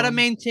 Yeah, you got to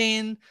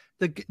maintain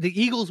the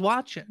eagle's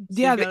watching.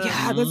 So yeah,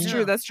 gotta, that's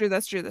true.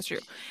 That's true.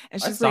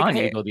 And she's I saw like,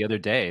 an eagle the other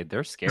day.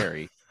 They're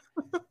scary.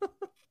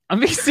 I'm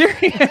being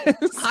serious.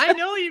 I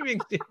know you mean.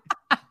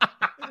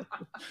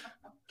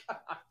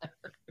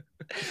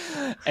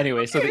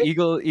 Anyway, so the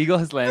eagle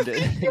has landed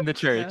in the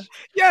church.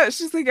 Yeah,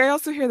 she's like, I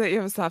also hear that you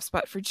have a soft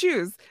spot for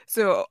Jews.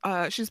 So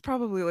she's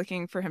probably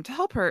looking for him to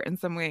help her in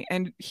some way.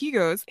 And he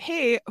goes,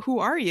 hey, who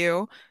are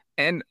you?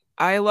 And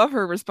I love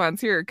her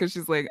response here because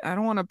she's like, I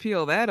don't want to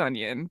peel that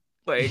onion.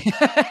 Like,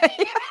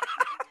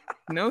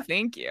 no,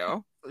 thank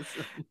you.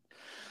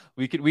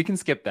 We can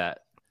skip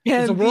that.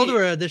 There's a world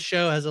where this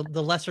show has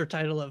the lesser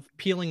title of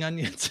Peeling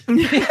Onions.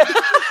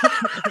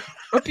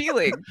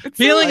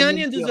 Peeling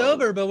onions is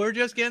over, but we're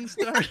just getting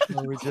started.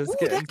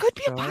 That could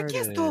be a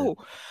podcast though.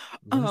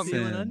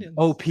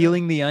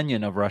 Peeling the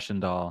onion of Russian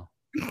doll.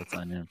 That's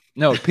onion.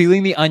 No,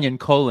 peeling the onion :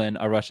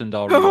 a Russian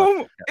doll.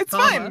 It's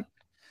fun.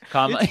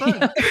 Comma. It's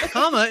fun.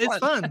 Comma. It's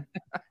fun.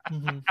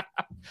 Mm-hmm.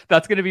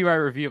 That's gonna be my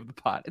review of the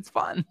pot. It's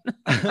fun.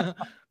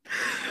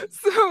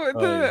 So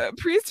the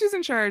priest who's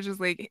in charge is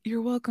like,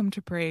 you're welcome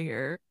to pray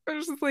here. I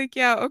was just like,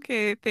 yeah,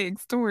 okay,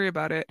 thanks, don't worry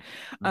about it.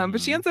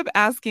 But she ends up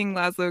asking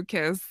Laszlo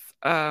Kiss,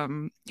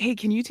 hey,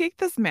 can you take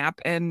this map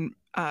and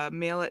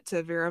mail it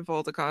to Vera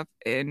Voldikov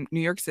in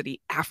New York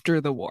City after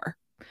the war?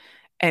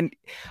 And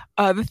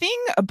the thing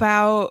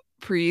about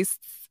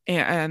priests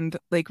and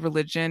like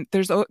religion,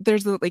 there's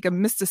like a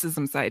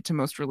mysticism side to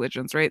most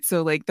religions, right?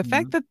 So like the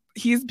fact that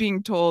he's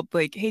being told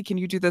like, hey, can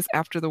you do this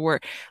after the war?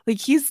 Like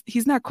he's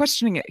not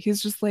questioning it. He's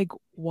just like,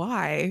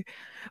 why?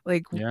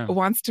 Like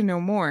wants to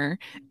know more.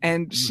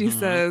 And she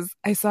says,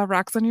 I saw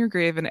rocks on your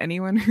grave, and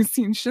anyone who's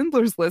seen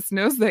Schindler's List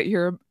knows that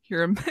you're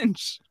a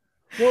mensch.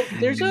 Well,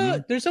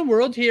 there's a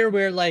world here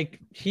where like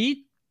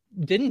he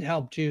didn't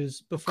help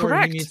Jews before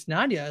he meets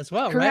Nadia as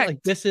well, right?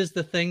 Like this is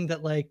the thing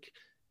that like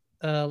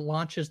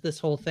launches this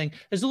whole thing.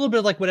 There's a little bit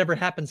of like whatever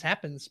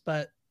happens,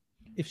 but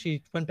if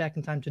she went back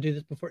in time to do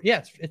this before,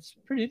 it's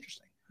pretty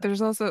interesting.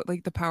 There's also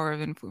like the power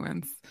of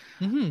influence.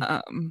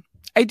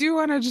 I do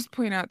want to just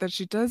point out that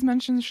she does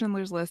mention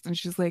Schindler's List, and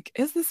she's like,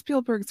 is this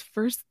Spielberg's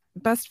first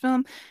best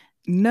film?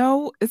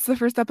 No, it's the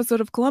first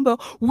episode of Columbo,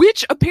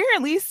 which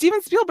apparently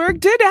Steven Spielberg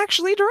did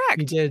actually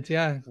direct. He did,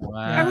 yeah.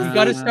 Wow. He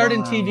got to start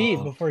in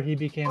TV before he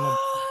became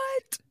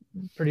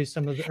produced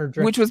some of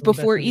the, which was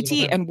before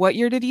E.T. And what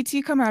year did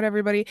E.T. come out,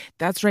 everybody?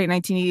 That's right,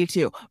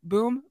 1982.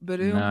 Boom,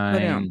 ba-doom,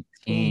 ba-doom.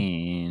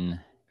 19.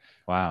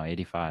 Wow,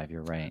 85.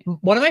 You're right.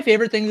 One of my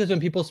favorite things is when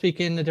people speak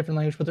in a different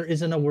language, but there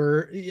isn't a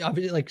word.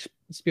 Obviously, like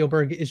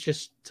Spielberg is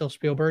just still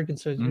Spielberg, and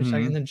so you're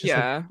saying, and then just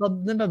like, blah,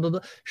 blah, blah, blah,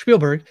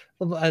 Spielberg.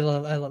 I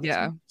love it.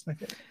 Yeah, it's my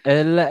favorite.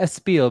 El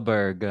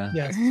Spielberg.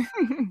 Yes.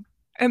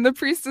 And the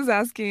priest is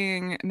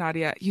asking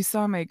Nadia, "You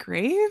saw my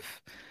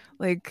grave?"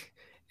 Like,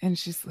 And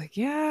she's like,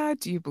 yeah,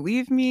 do you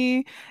believe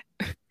me?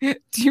 Do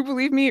you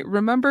believe me?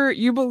 Remember,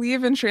 you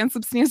believe in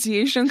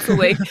transubstantiation. So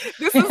like,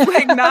 this is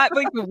like not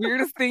like the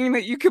weirdest thing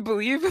that you could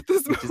believe at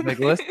this She's like,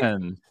 moment.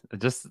 listen,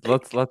 just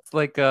let's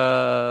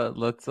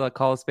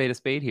call a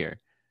spade here.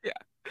 Yeah.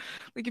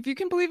 Like if you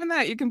can believe in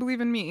that, you can believe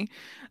in me.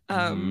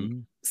 Mm-hmm.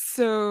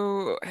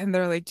 So and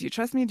they're like, do you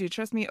trust me? Do you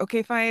trust me?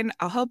 Okay, fine.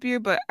 I'll help you,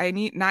 but I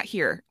need not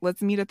here.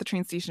 Let's meet at the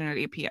train station at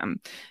 8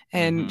 p.m.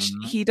 And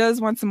Mm-hmm. he does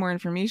want some more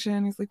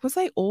information. He's like, was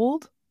I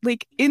old?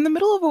 Like in the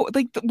middle of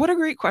a what a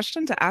great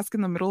question to ask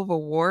in the middle of a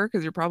war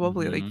because you're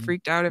probably like Mm-hmm.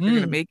 freaked out if you're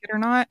gonna make it or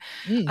not.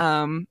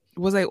 Mm.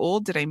 Was I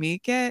old? Did I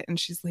make it? And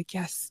she's like,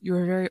 yes, you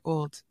were very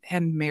old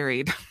and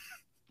married,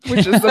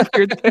 which is a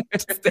weird thing to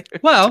say.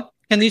 Well,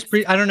 can these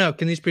I don't know.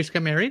 Can these priests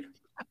get married?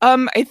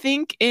 I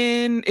think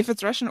if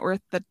it's Russian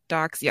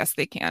Orthodox, yes,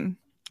 they can.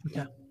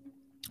 Yeah.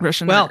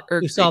 Russian. Well,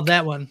 or we solved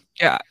that one.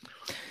 Yeah.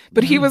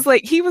 But he was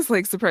like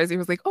surprised. He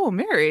was like, "Oh,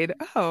 married.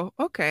 Oh,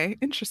 okay,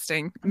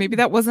 interesting. Maybe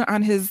that wasn't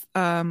on his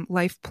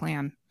life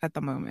plan at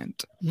the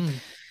moment." Mm.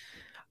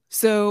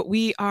 So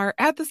we are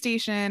at the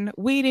station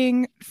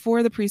waiting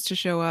for the priest to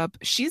show up.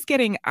 She's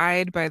getting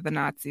eyed by the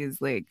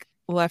Nazis like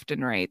left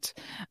and right.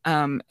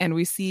 And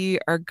we see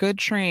our good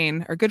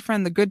friend,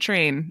 the good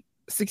train,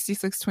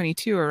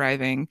 6622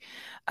 arriving.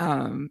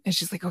 And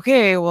she's like,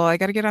 okay, well, I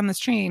got to get on this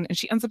train. And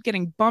she ends up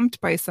getting bumped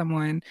by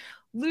someone,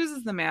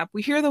 loses the map.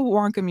 We hear the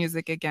Wonka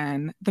music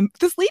again.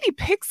 This lady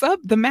picks up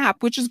the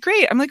map, which is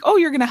great. I'm like, oh,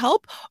 you're going to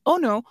help? Oh,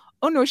 no,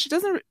 she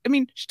doesn't. I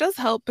mean, she does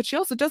help, but she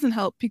also doesn't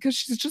help because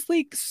she's just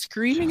like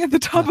screaming at the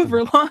top of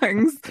her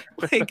lungs,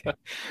 like,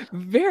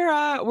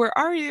 Vera, where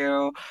are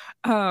you?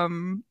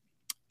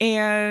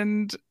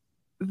 And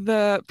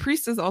the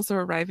priest is also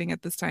arriving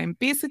at this time.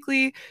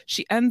 Basically,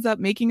 she ends up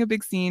making a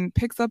big scene,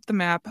 picks up the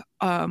map,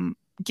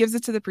 gives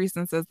it to the priest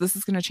and says, this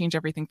is going to change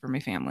everything for my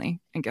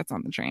family, and gets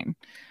on the train.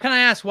 Can I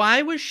ask,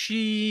 why was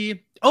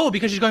she... Oh,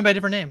 because she's going by a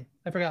different name.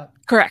 I forgot.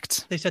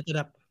 Correct. They set that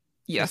up.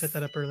 Yes. They set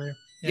that up earlier.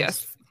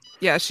 Yes.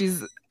 Yeah,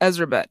 she's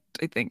Ezra Bet,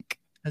 I think.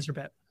 Ezra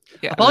Bet.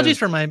 Yeah. Apologies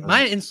for my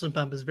insulin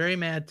pump is very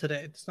mad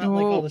today. It's not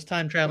like all this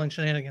time traveling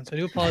shenanigans. I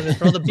do apologize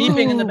for all the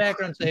beeping in the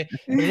background today.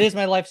 But it is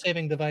my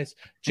life-saving device.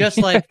 Just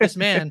like this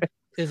man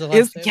is a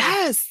life-saving.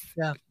 Yes.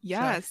 Yeah.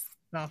 Yes.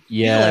 So, no,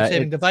 Yeah, he's a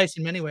life-saving device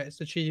in many ways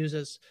that she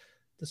uses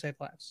to save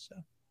lives.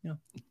 So yeah.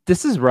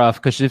 This is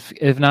rough because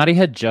if Nadia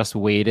had just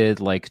waited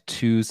like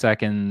 2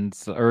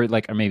 seconds or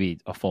maybe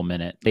a full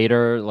minute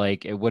later,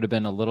 like it would have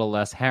been a little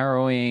less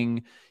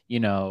harrowing. You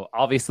know,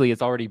 obviously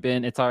it's already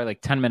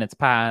like 10 minutes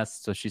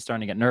past, so she's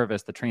starting to get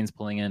nervous. The train's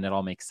pulling in. It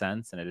all makes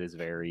sense, and it is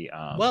very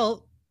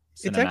well.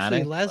 It's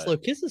actually Laszlo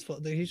Kiss's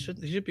fault. He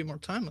should be more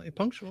timely,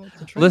 punctual.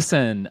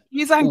 Listen,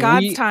 he's on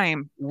God's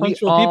time.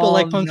 Punctual people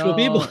like punctual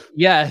people.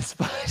 Yes,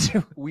 but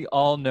we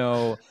all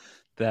know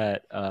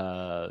that.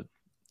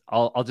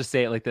 I'll just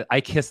say it like that.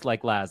 I kissed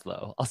like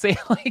Laszlo. I'll say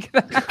it like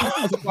that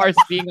as far as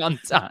being on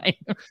time.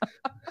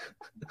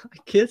 I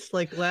kissed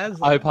like Laszlo.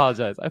 I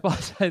apologize. I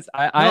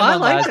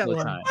like that one.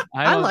 Time.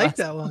 I like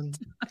that one.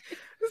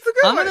 It's a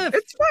good one.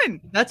 It's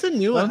fun. That's a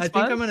new one. I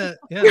think I'm gonna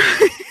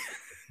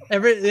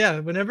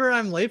whenever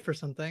I'm late for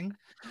something,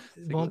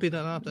 it won't be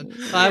that often.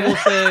 I will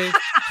say,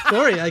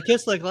 sorry, I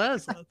kissed like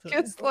Laszlo.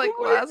 Kissed like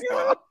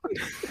Laszlo.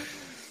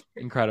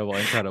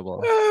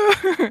 Incredible.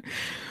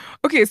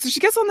 Okay, so she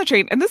gets on the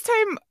train, and this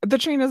time the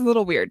train is a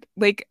little weird.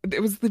 Like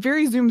it was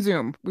very zoom.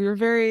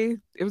 It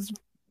was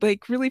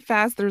like really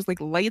fast. There's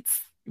like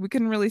lights. We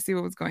couldn't really see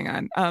what was going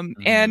on.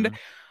 And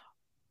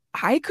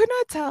I could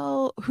not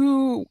tell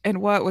who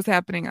and what was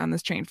happening on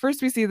this train.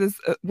 First, we see this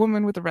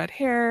woman with the red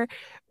hair.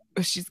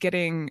 She's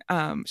getting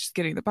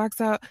the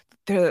box out.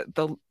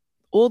 The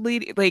old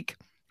lady, like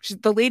she's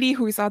the lady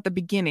who we saw at the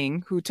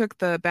beginning, who took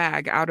the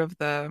bag out of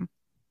the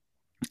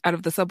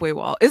subway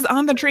wall, is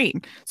on the train.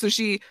 So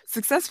she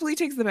successfully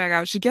takes the bag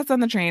out. She gets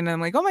on the train, and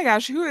I'm like, oh my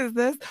gosh, who is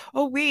this?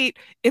 Oh wait,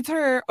 it's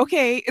her.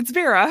 Okay, it's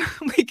Vera.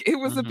 Like it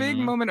was a big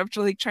moment of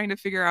like trying to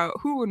figure out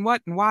who and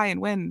what and why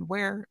and when and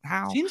where,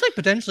 how. Seems like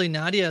potentially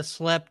Nadia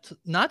slept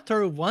not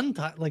through one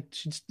time. Like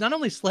she not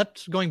only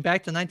slept going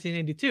back to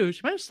 1982,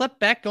 she might have slept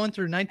back going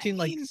through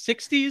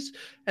 60s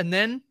and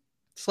then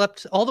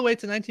slept all the way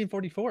to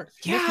 1944.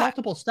 She missed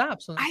multiple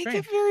stops on the train. I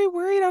get very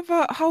worried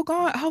about how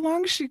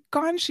long she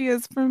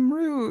is from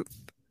Ruth.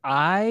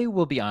 I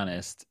will be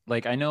honest.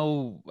 Like I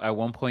know at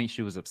one point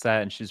she was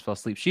upset and she just fell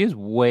asleep. She is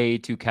way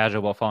too casual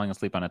about falling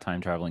asleep on a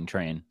time traveling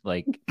train.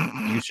 Like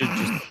you should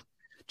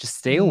just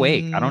stay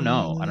awake. I don't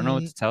know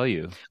what to tell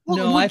you.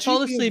 No, I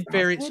fall asleep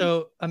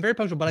so I'm very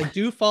punctual, but I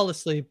do fall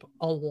asleep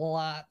a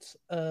lot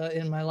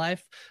in my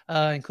life,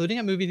 including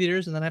at movie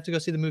theaters, and then I have to go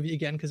see the movie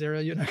again because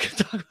Ariel, you and I can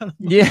talk about it.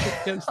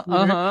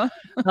 Yeah.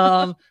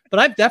 But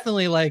I've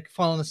definitely like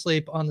fallen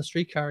asleep on the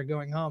streetcar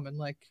going home, and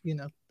like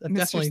I've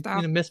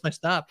definitely missed my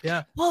stop.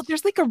 Yeah. Well,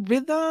 there's like a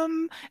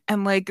rhythm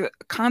and like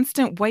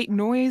constant white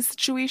noise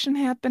situation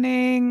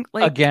happening.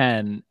 Like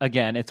again,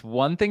 it's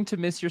one thing to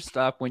miss your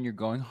stop when you're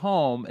going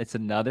home. It's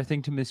another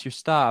thing to miss your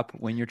stop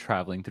when you're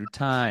traveling through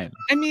time.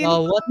 I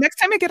mean, next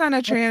time I get on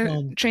a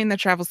train that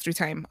travels through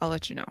time, I'll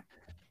let you know.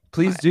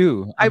 Please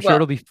do. I I'm sure will.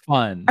 it'll be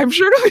fun. I'm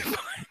sure it'll be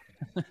fun.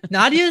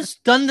 Nadia's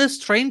done this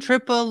train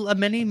trip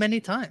many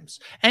times,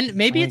 and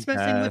maybe it's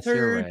messing with guess you're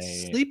her right.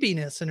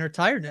 sleepiness and her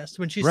tiredness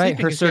when she's Right,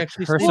 sleeping. her Is she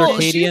actually her sleeping?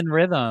 circadian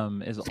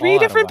rhythm is 3 all out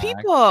of different whack.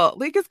 people.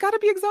 Like, it's got to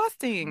be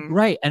exhausting.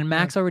 Right, and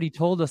Max already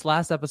told us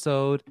last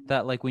episode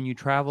that like when you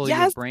travel, your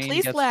Yes, brain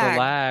place gets lag. the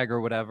lag or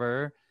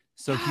whatever.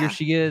 So here Yeah.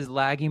 she is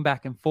lagging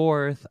back and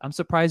forth. I'm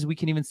surprised we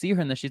can even see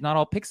her and that she's not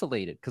all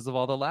pixelated because of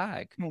all the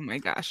lag. Oh my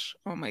gosh.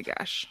 Oh my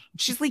gosh.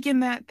 She's like in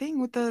that thing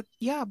with the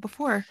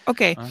before.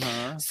 Okay.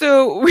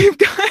 So we've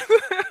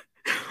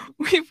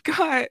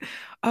got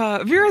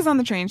Vera's on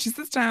the train. She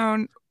sits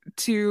down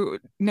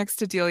next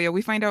to Delia.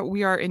 We find out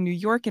we are in New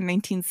York in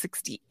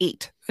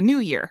 1968, a new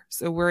year.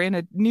 So we're in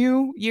a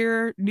new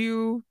year,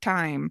 new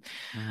time.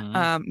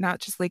 Not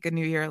just like a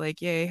new year,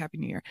 like yay, happy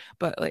new year,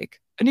 but like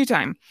a new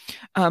time.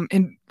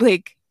 And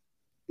like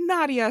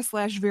Nadia /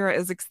 Vera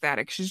is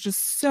ecstatic. She's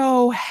just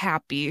so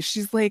happy.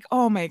 She's like,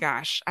 oh my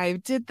gosh, I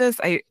did this.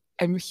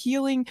 I'm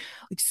healing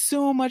like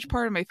so much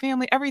part of my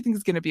family.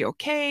 Everything's gonna be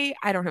okay.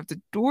 I don't have to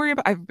worry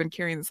about. I've been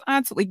carrying this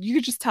on. So like you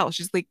could just tell.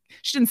 She's like,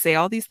 she didn't say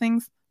all these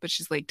things, but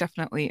she's like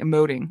definitely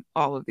emoting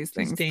all of these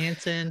things. She's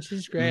dancing.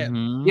 She's great.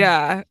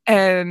 Yeah.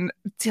 And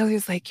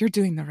Delia's like, you're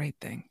doing the right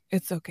thing.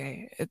 It's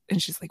okay. And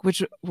she's like,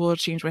 which will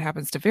change what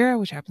happens to Vera,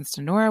 which happens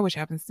to Nora, which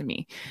happens to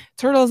me.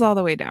 Turtles all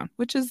the way down,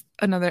 which is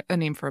a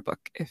name for a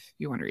book if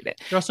you want to read it.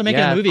 They're also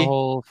making a movie. The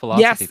whole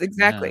philosophy yes, thing,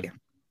 exactly.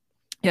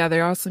 Yeah,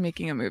 they're also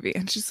making a movie.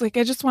 And she's like,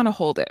 I just want to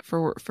hold it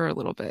for a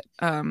little bit.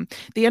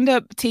 They end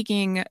up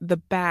taking the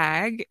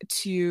bag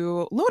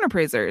to loan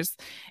appraisers.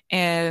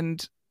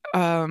 And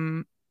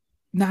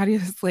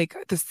Nadia's like,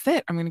 this is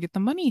it. I'm going to get the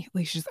money.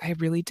 Like, I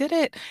really did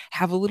it.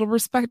 Have a little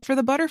respect for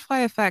the butterfly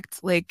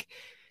effect. Like,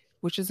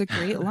 which is a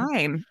great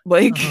line.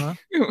 Like,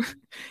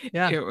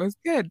 yeah, it was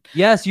good.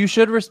 Yes, you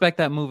should respect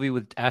that movie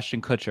with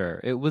Ashton Kutcher.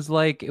 It was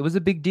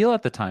a big deal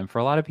at the time for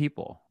a lot of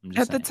people.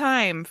 At the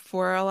time,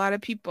 for a lot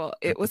of people,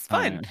 it was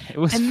fun. It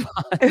was fun.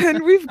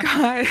 And we've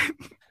got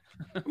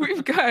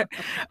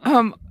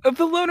the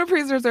loan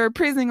appraisers are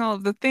appraising all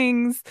of the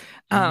things.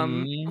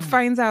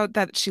 Finds out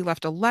that she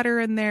left a letter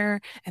in there,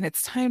 and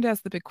it's time to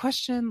ask the big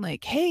question,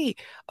 like, hey,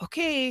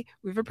 okay,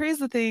 we've appraised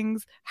the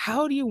things.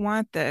 How do you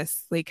want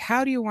this? Like,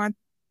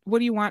 what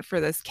do you want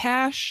for this?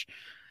 Cash?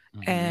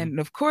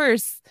 And of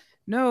course,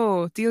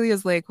 no,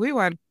 Delia's like, we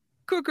want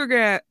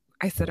Krugerrands.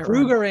 I said it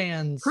wrong.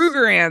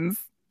 Krugerrands.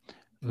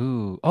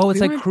 Ooh. Oh, it's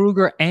like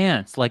Kruger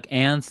ants, like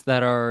ants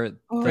that are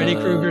Freddy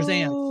Krueger's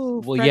ants.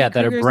 Well, Freddy that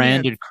Kruger's are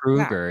branded ants.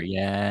 Kruger.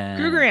 Yeah.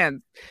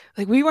 Krugerrands.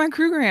 Like, we want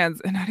Krugerrands.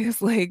 And Nadia's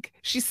like,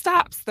 she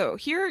stops though.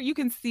 Here you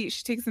can see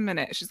she takes a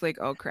minute. She's like,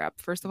 oh crap.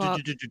 First of all,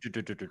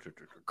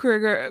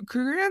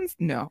 Krugerrands?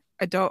 No,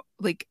 I don't.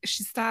 Like,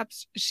 she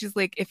stops. She's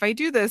like, if I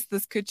do this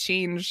could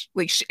change.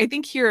 Like, I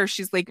think here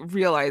she's like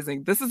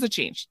realizing this is a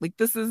change. Like,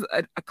 this is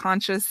a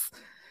conscious.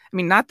 I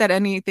mean, not that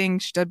anything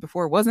she did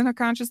before wasn't a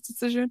conscious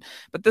decision,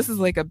 but this is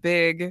like a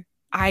big,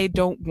 I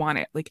don't want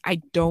it. Like,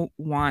 I don't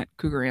want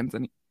Krugerrands,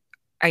 and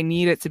I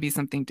need it to be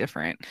something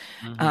different.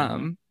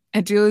 And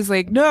Delia's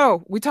like,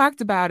 no, we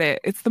talked about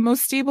it. It's the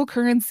most stable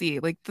currency.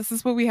 Like, this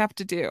is what we have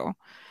to do.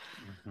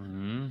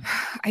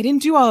 I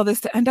didn't do all of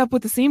this to end up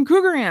with the same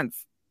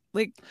Krugerrands.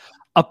 Like,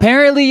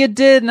 apparently you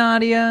did,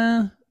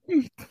 Nadia.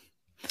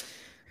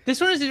 This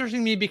one is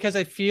interesting to me because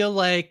I feel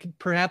like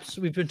perhaps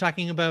we've been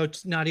talking about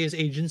Nadia's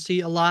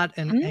agency a lot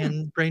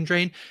and brain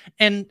drain.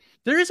 And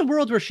there is a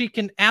world where she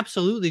can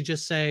absolutely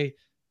just say,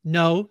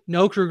 no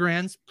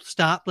Krugerrands,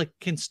 stop, like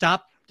can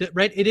stop.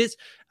 Right. It is.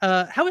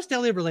 How is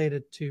Delia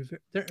related to?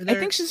 I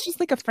think she's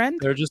just like a friend.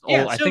 They're just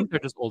old. I think they're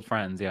just old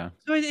friends. Yeah.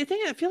 So I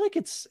feel like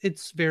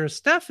it's Vera's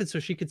stuff. And so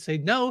she could say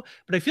no,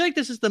 but I feel like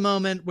this is the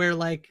moment where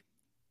like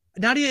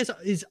Nadia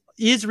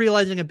is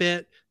realizing a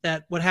bit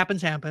that what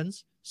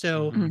happens.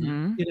 So,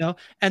 you know,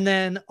 and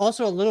then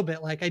also a little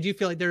bit like I do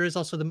feel like there is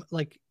also the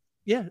like,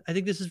 yeah, I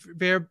think this is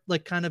very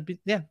like kind of, we're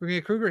going to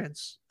get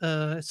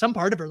Krugerrands. Some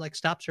part of her like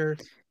stops her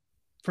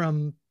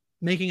from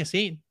making a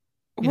scene.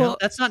 You know,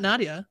 that's not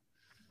Nadia.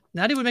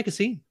 Nadia would make a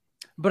scene.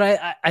 But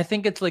I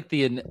think it's like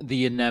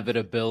the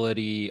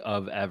inevitability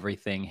of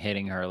everything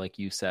hitting her, like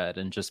you said,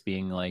 and just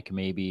being like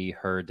maybe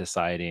her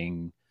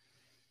deciding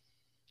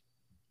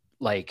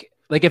like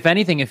if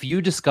anything, if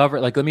you discover,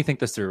 like, let me think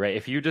this through, right?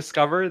 If you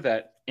discover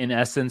that in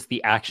essence,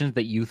 the actions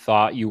that you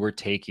thought you were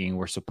taking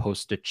were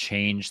supposed to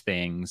change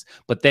things,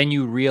 but then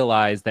you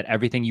realize that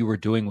everything you were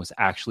doing was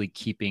actually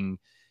keeping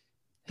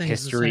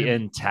history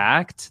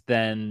intact,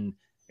 then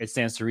it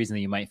stands to reason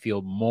that you might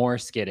feel more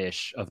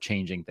skittish of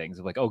changing things.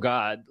 Of like, oh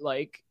God,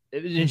 like,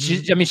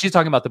 she's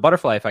talking about the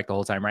butterfly effect the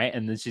whole time, right?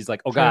 And then she's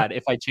like, oh God,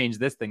 if I change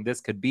this thing,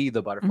 this could be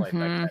the butterfly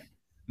effect that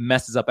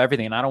messes up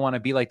everything. And I don't want to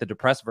be like the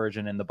depressed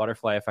version in the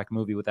butterfly effect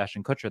movie with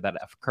Ashton Kutcher that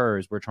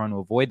occurs. We're trying to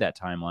avoid that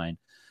timeline.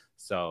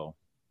 So,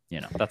 you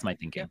know, that's my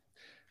thinking.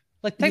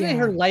 Like technically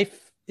her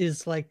life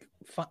is like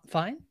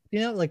fine,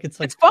 you know, like it's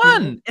like it's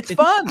fun. It's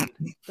fun.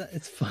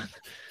 It's fun.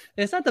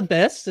 It's not the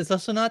best. It's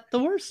also not the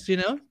worst, you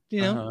know.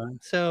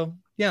 So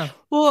yeah.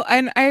 Well,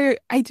 and I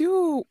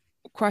do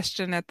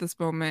question at this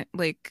moment,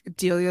 like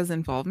Delia's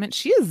involvement.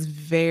 She is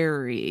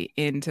very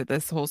into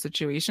this whole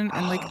situation,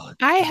 and like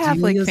I have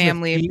like Delia's a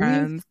family thief?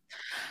 friends.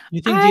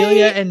 You think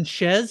Delia and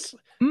Shez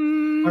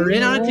Mm, are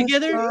in on it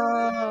together?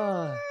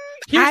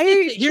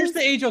 Here's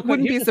the age-old question.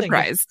 wouldn't Here's be the thing.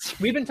 surprised.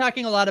 We've been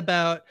talking a lot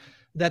about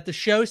that the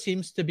show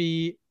seems to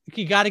be,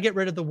 you got to get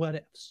rid of the what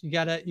ifs. You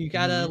gotta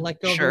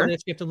let go of the what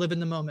ifs. You have to live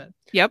in the moment.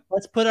 Yep.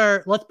 Let's put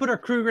our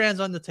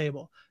Krugrands on the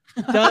table.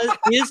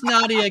 Is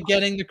Nadia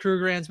getting the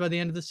Krugrands by the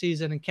end of the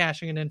season and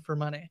cashing it in for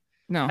money?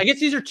 No. I guess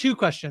these are two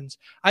questions.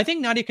 I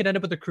think Nadia could end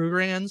up with the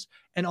Krugrands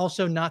and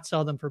also not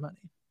sell them for money.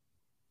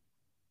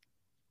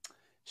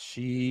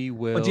 She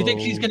will. But do you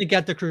think she's going to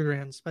get the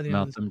Krugrands by the end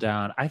of the season? Melt them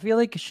down. I feel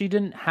like she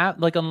didn't have,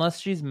 like, unless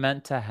she's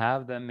meant to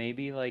have them,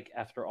 maybe like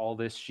after all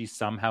this, she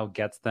somehow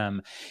gets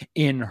them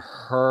in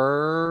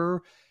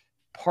her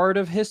part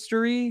of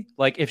history.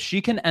 Like if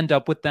she can end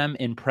up with them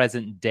in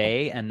present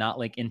day and not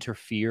like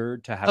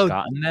interfered to have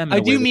gotten them. I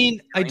do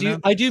mean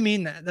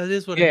that. That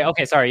is what. Yeah.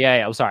 Okay. Sorry.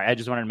 Yeah. Oh, sorry. I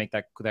just wanted to make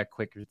that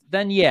quick.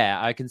 Then yeah,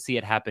 I can see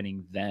it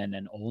happening then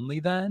and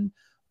only then.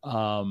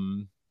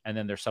 And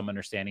then there's some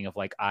understanding of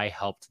like I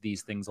helped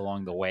these things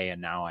along the way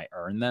and now I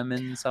earn them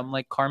in some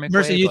like karmic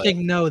Mercy, way. you think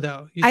no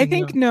though? I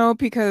think no,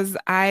 because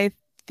I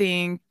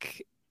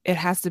think it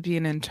has to be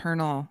an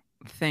internal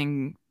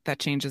thing that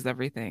changes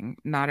everything,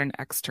 not an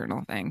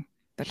external thing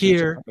that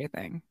changes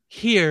everything.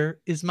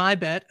 Here is my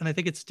bet, and I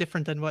think it's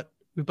different than what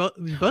we both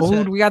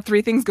said. We got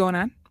three things going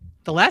on.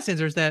 The last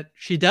answer is that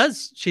she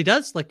does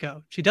let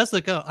go. She does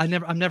let go.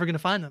 I'm never going to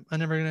find them. I'm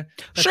never going to.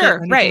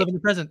 Sure, right. Live in the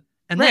present,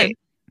 and then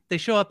they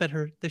show up at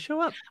her. They show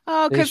up.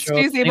 Oh, because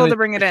she's able to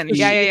bring it in.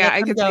 Yeah.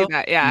 I could see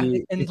that. Yeah.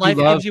 And life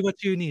gives you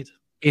what you need.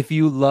 If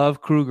you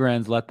love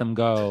Krugrands, let them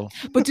go.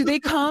 But do they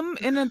come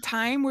in a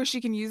time where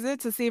she can use it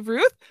to save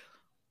Ruth?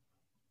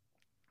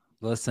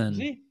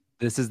 Listen,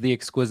 this is the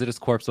exquisitest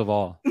corpse of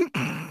all.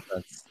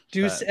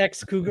 Deuce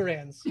X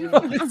Krugerrands.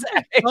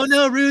 Oh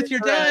no, Ruth, you're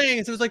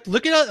dying. So it was like,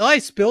 look at I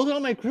spilled all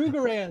my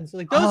Krugerrands.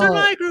 Like, those are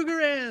my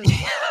Krugerrands.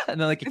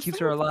 And then like it keeps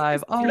her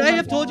alive. Should I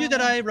have told you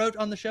that I wrote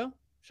on the show?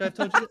 Should I have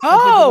told you?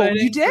 Oh,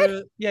 you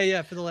did?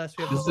 Yeah, for the last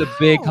few episodes. This is a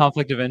big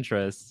conflict of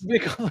interest.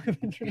 Big conflict of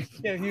interest.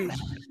 Yeah, huge.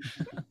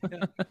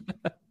 Yeah.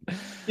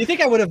 You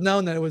think I would have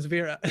known that it was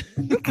Vera?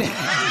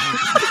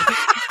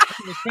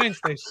 The train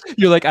station.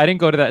 You're like, I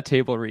didn't go to that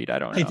table read. I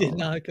don't know. I did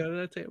not go to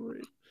that table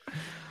read.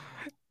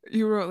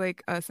 You wrote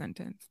like a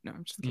sentence. No,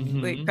 I'm just kidding.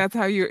 Mm-hmm. Like that's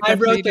how you. I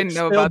wrote you didn't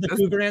know about the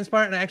Krugerrands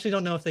part, and I actually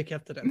don't know if they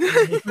kept it in.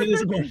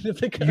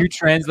 You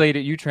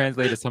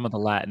translated some of the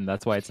Latin.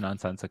 That's why it's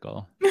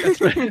nonsensical. That's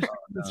right.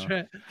 That's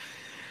right.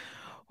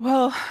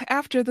 Well,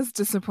 after this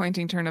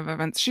disappointing turn of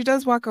events, she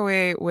does walk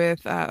away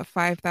with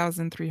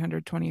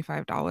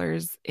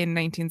 $5,325 in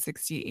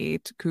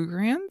 1968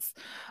 Krugerrands.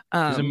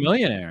 She's a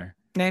millionaire.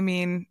 I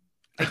mean,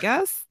 I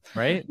guess.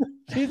 Right?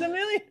 She's a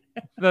millionaire.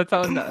 That's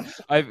how. No,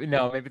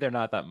 maybe they're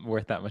not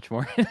worth that much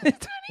more. Well,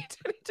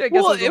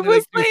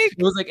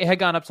 it had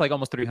gone up to like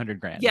almost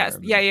 $300,000. Yes.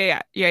 Yeah.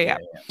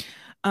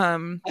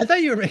 I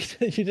thought you were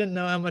you didn't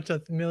know how much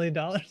 $1 million.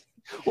 Well,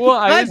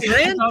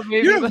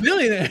 you're a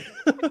millionaire.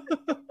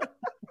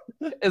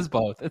 It's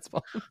both.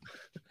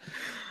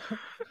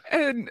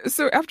 And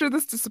so after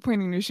this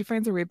disappointing news, she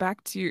finds her way back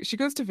she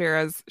goes to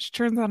Vera's, she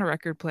turns on a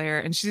record player,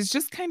 and she's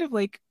just kind of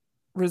like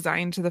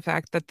resigned to the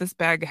fact that this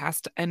bag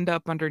has to end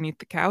up underneath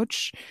the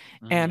couch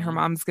and her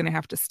mom's going to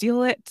have to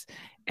steal it.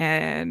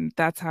 And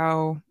that's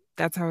how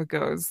it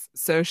goes.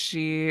 So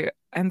she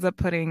ends up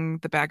putting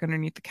the bag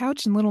underneath the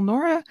couch, and little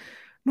Nora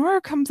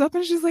comes up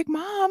and she's like,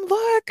 Mom,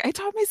 look, I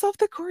taught myself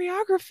the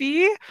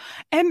choreography.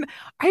 And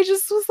I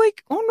just was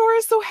like, oh,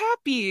 Nora's so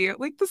happy.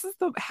 Like, this is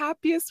the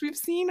happiest we've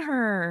seen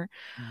her.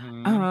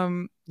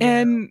 And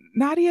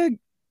Nadia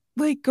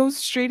like goes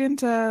straight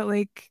into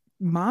like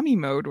mommy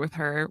mode with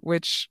her,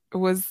 which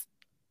was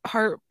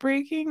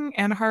heartbreaking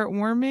and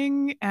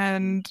heartwarming,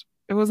 and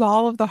it was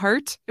all of the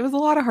heart. It was a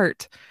lot of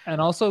heart and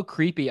also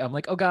creepy. I'm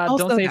like, oh God,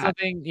 also don't say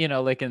something. You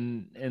know, like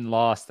in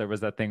Lost, there was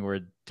that thing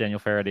where Daniel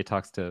Faraday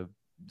talks to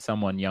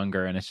someone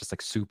younger, and it's just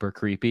like super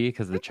creepy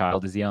because the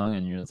child is young,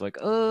 and you're just like,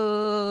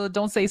 oh,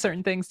 don't say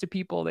certain things to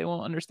people; they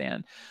won't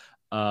understand.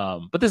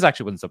 But this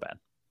actually wasn't so bad.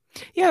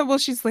 Yeah, well,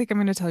 she's like, I'm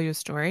going to tell you a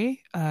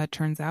story.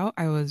 Turns out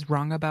I was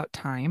wrong about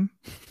time.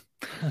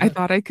 I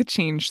thought I could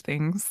change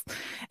things.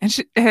 And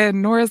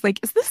Nora's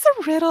like, is this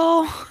a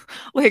riddle?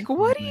 Like,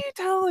 what are you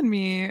telling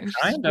me? And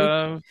kind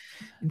of.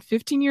 In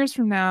 15 years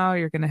from now,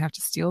 you're going to have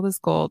to steal this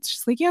gold.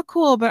 She's like, yeah,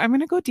 cool, but I'm going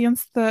to go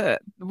dance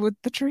with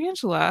the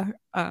tarantula.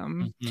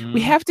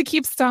 We have to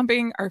keep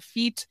stomping our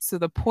feet so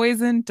the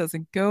poison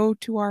doesn't go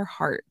to our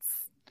hearts.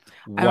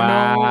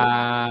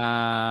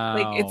 Wow.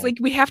 Like, it's like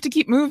we have to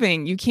keep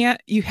moving. You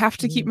have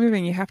to keep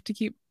moving. You have to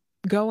keep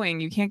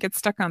going. You can't get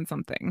stuck on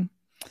something.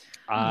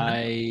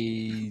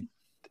 I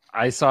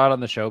saw it on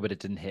the show, but it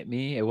didn't hit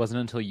me. It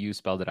wasn't until you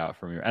spelled it out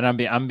for me, and I'm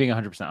being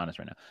 100% honest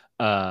right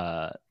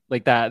now.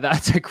 Like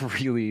that's like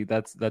really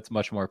that's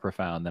much more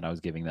profound than I was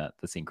giving the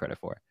scene credit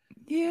for.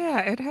 Yeah,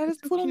 it had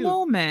its little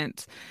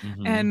moment.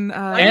 And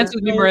dance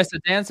with me,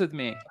 Marissa. Dance with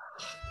me.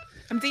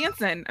 I'm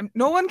dancing.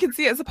 No one can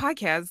see it as a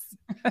podcast.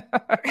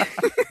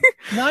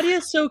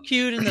 Nadia's so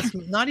cute in this.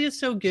 Nadia's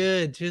so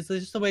good. She's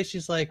just the way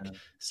she's like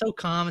so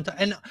calm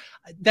and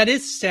that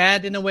is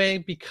sad in a way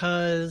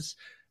because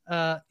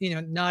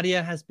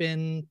Nadia has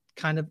been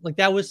kind of like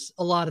that was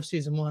a lot of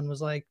season 1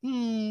 was like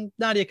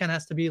Nadia kind of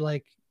has to be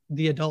like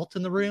the adult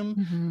in the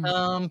room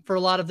for a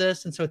lot of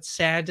this, and so it's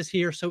sad to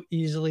see her so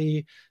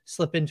easily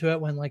slip into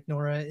it when like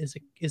Nora is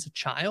a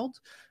child.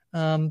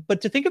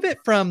 But to think of it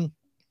from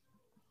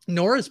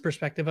Nora's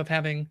perspective of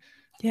having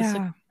this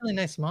like, really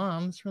nice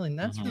mom, it's really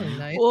that's really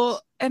nice.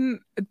 Well, and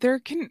there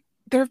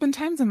have been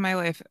times in my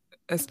life,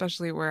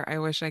 especially where I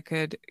wish I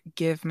could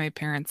give my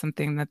parents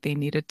something that they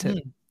needed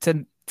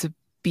to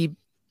be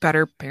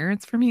better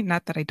parents for me.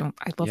 Not that I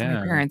love my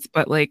parents,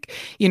 but like,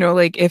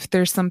 like if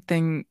there's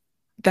something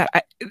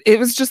that it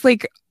was just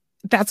like,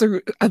 that's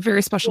a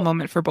very special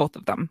moment for both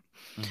of them.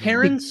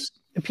 Parents,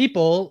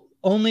 people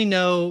only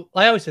know,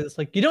 I always say this,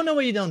 like, you don't know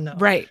what you don't know.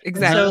 Right.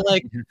 Exactly.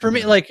 And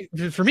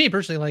so for me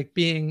personally, like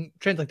being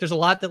trans, like there's a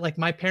lot that like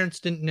my parents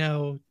didn't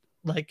know,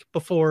 like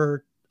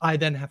before I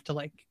then have to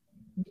like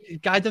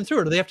guide them through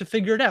it, or they have to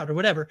figure it out or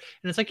whatever.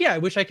 And it's like, I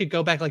wish I could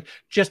go back like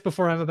just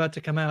before I'm about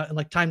to come out and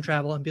like time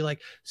travel and be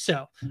like,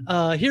 so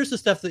here's the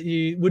stuff that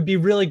you would be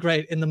really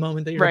great in the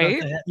moment that you're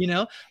about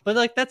to, but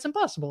like that's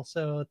impossible.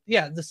 So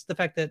the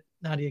fact that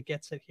Nadia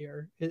gets it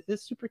here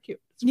is super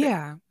cute.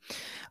 Yeah.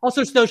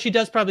 Also, though, she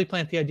does probably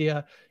plant the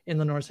idea in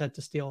Lenore's head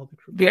to steal the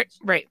crew.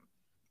 Right.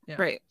 Yeah.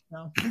 Right.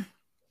 No.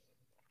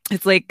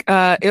 It's like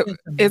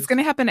it's going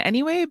to happen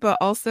anyway, but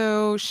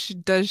also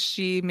does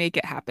she make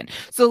it happen?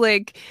 So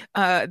like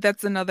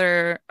that's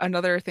another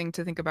thing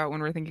to think about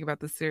when we're thinking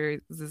about the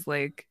series is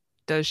like,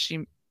 does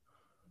she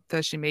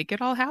make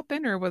it all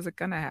happen, or was it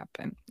going to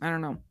happen? I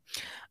don't know.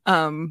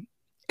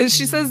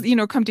 She says,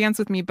 come dance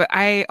with me, but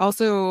I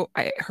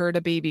heard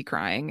a baby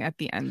crying at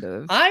the end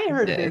of I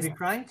heard a baby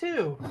crying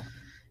too.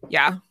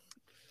 Yeah.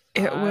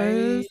 It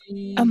was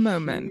a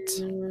moment.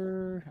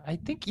 I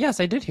think, yes,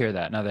 I did hear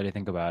that now that I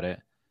think about it.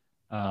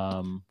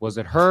 Was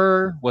it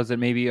her? Was it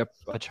maybe a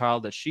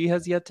child that she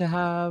has yet to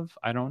have?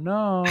 I don't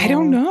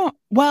know.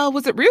 Well,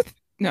 was it Ruth?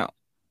 No.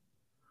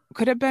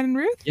 Could it have been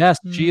Ruth? Yes,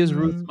 she is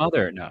Ruth's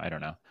mother. No, I don't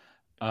know.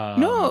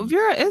 No,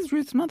 Vera is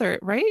Ruth's mother,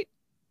 right?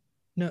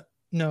 No.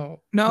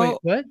 Wait,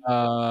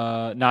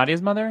 what?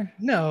 Nadia's mother?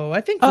 No,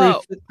 I think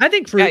Ruth.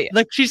 Yeah.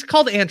 Like she's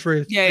called Aunt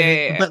Ruth.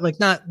 Yeah. But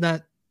like not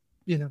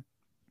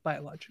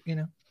biologic.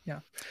 Yeah.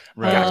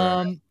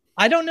 Right.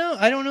 I don't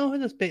know who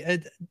this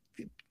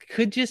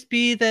could just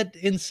be that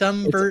in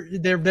some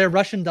they're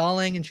Russian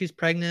dolling and she's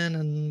pregnant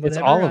and whatever.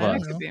 It's all of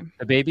us.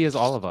 The baby is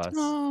all of us.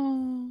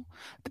 Oh,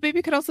 the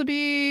baby could also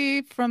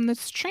be from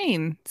this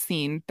train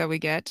scene that we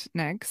get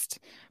next.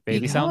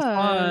 Baby sounds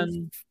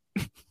fun.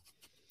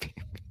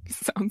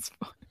 Sounds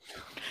fun.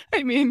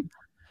 I mean,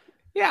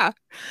 yeah.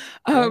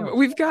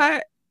 We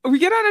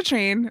get on a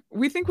train.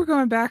 We think we're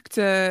going back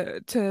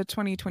to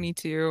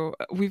 2022.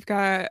 We've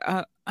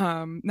got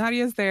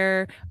Nadia's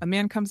there. A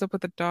man comes up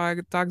with a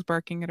dog. Dog's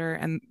barking at her,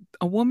 and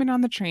a woman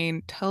on the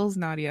train tells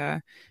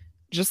Nadia,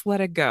 "Just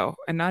let it go."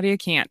 And Nadia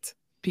can't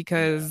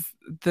because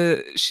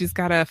she's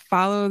got to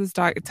follow this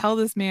dog, tell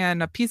this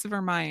man a piece of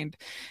her mind,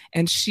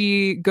 and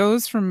she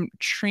goes from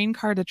train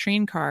car to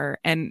train car,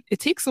 and it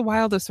takes a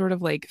while to sort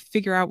of like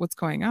figure out what's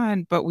going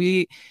on. But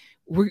we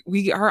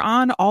are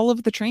on all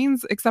of the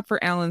trains except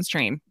for Alan's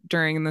train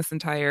during this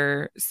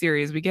entire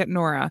series. We get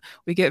Nora,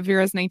 we get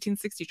Vera's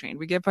 1960 train,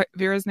 we get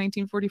Vera's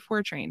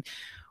 1944 train.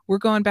 We're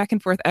going back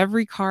and forth.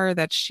 Every car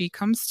that she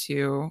comes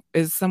to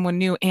is someone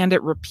new, and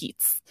it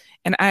repeats.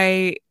 And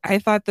I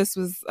thought this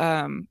was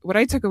what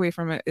I took away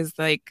from it is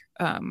like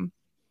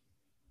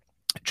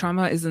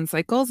trauma is in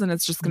cycles, and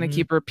it's just going to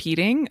keep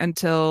repeating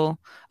until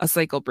a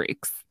cycle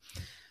breaks,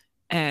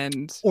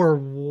 and or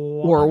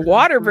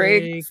water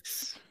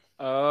breaks.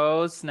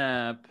 Oh,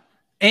 snap.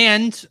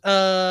 And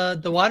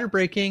the water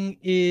breaking,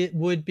 it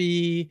would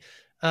be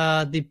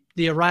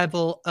the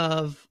arrival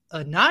of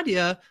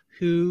Nadia,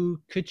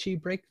 who could she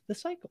break the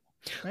cycle?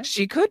 Right?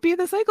 She could be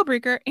the cycle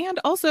breaker. And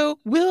also,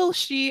 will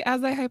she,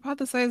 as I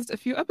hypothesized a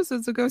few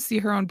episodes ago, see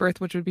her own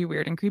birth, which would be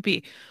weird and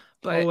creepy.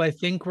 But I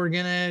think we're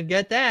going to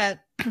get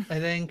that. I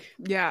think.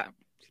 Yeah.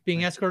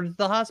 Being escorted to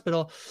the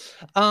hospital.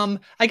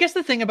 I guess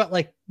the thing about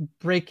like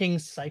breaking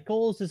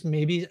cycles is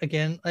maybe,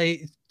 again,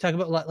 I talk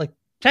about a lot like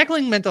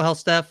tackling mental health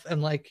stuff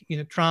and like,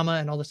 trauma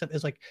and all this stuff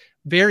is like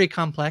very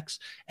complex.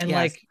 And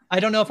like, I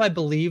don't know if I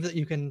believe that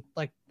you can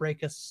like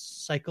break a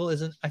cycle.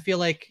 I feel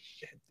like,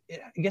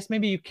 I guess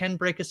maybe you can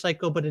break a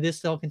cycle, but it is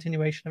still a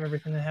continuation of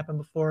everything that happened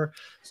before.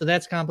 So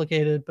that's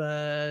complicated,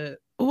 but.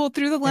 Well,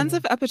 through the lens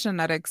of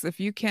epigenetics, if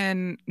you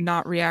can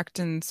not react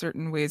in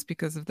certain ways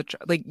because of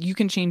like you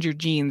can change your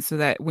genes so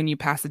that when you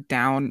pass it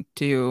down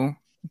to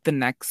the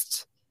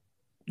next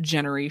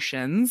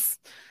generations,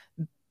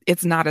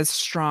 it's not as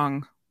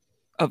strong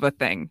of a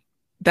thing.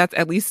 That's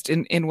at least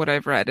in what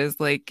I've read is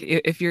like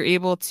if you're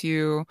able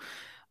to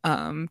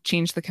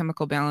change the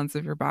chemical balance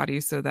of your body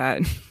so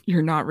that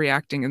you're not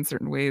reacting in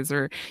certain ways,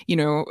 or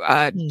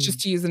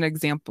just to use an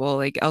example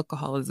like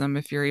alcoholism,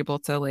 if you're able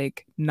to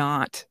like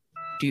not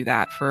do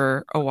that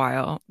for a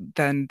while,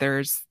 then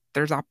there's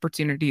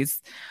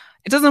opportunities.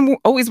 It doesn't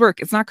always work.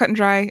 It's not cut and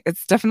dry.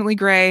 It's definitely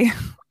gray.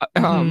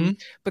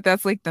 But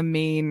that's like the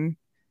main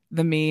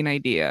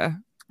idea.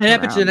 And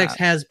around epigenetics that.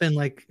 has been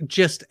like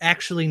just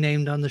actually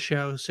named on the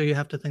show, so you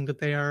have to think that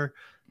they are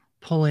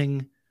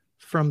pulling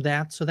from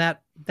that. So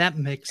that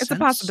makes sense. It's a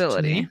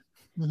possibility.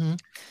 To me.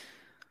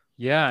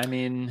 Yeah, I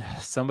mean,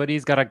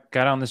 somebody's got to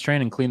get on this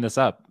train and clean this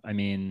up. I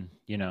mean,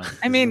 you know.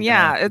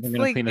 It's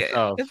like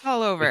it's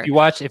all over. If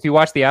you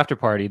watch the after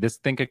party, this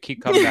thing could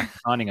keep coming back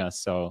and haunting us.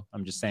 So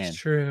I'm just saying. It's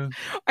true.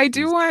 I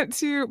do want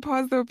to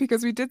pause though,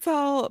 because we did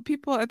tell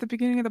people at the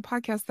beginning of the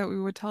podcast that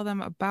we would tell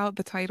them about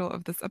the title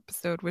of this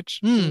episode, which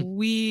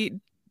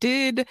we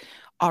did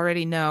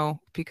already know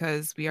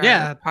because we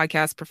are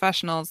podcast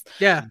professionals.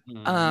 Yeah.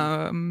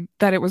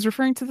 That it was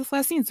referring to this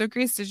last scene. So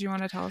Grace, did you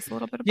want to tell us a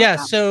little bit about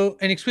that? So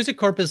an Exquisite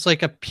Corp is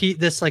like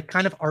this like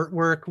kind of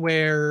artwork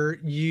where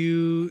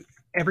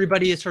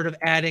everybody is sort of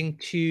adding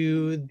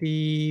to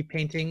the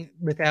painting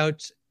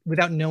without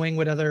knowing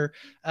what other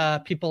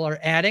people are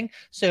adding.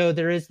 So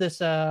there is this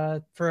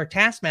for our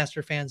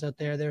Taskmaster fans out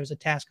there, there's a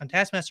task on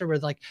Taskmaster where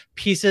like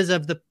pieces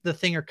of the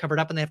thing are covered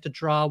up and they have to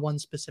draw one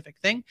specific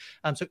thing.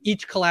 So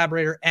each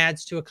collaborator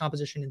adds to a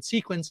composition in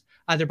sequence,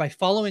 either by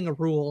following a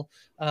rule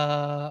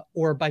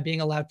or by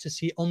being allowed to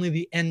see only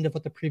the end of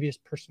what the previous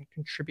person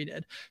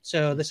contributed.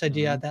 So this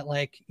idea that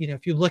like, you know,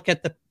 if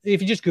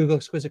you just Google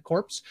Exquisite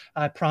Corpse,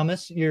 I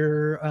promise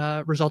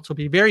your results will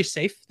be very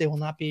safe. They will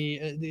not be,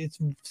 it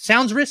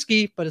sounds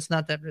risky, but it's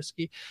not that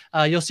risky.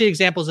 You'll see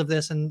examples of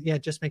this, and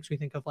it just makes me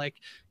think of like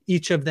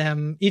each of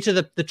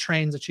the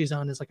trains that she's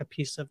on is like a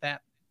piece of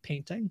that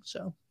painting.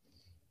 So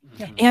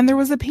and there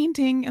was a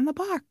painting in the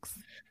box.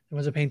 There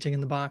was a painting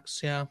in the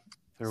box. Yeah.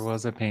 There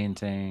was a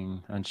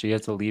painting, and she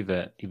had to leave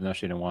it, even though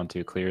she didn't want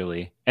to,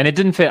 clearly. And it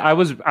didn't fit. I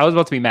was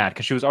about to be mad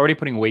because she was already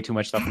putting way too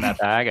much stuff in that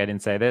bag. I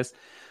didn't say this,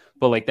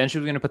 but like then she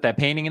was going to put that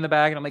painting in the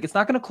bag, and I'm like, it's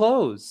not going to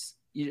close.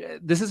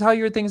 This is how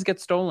your things get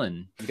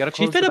stolen. You got to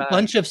close. She fit a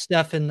bunch of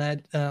stuff in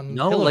that.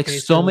 No, like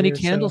so many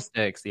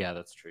candlesticks. Yeah,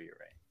 that's true. You're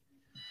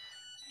right.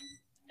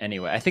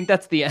 Anyway, I think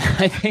that's the.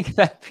 I think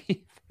that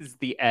is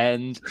the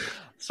end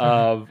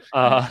of.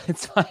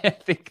 It's fine. I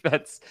think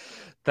that's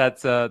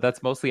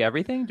mostly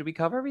everything. Did we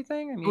cover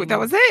everything? I mean, that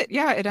was it.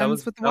 Yeah, it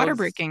ends with the water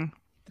breaking.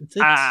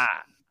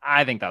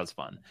 I think that was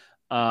fun.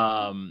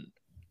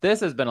 This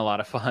has been a lot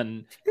of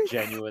fun,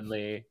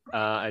 genuinely,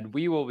 and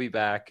we will be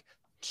back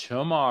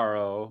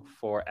tomorrow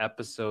for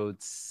episode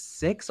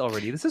 6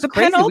 already. This is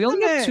crazy. We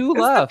only have 2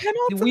 left.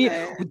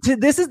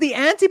 This is the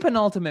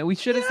anti-penultimate. We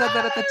should have said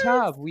that at the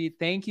top. We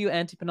thank you,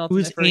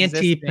 anti-penultimate. Who's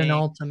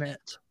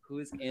anti-penultimate? Who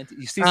is anti?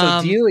 You see,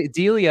 so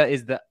Delia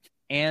is the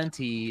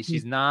anti.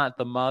 She's not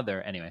the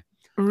mother. Anyway,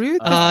 Ruth.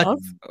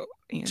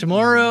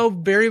 Tomorrow,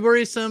 very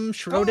worrisome.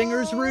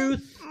 Schrodinger's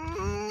Ruth.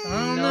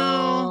 Oh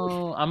no.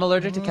 I'm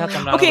allergic to cats.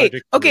 I'm not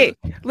allergic to Ruth.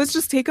 Let's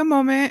just take a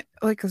moment.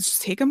 Let's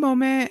just take a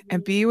moment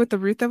and be with the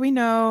Ruth that we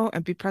know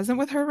and be present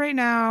with her right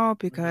now,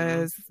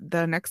 because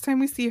the next time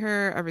we see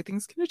her,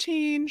 everything's going to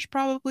change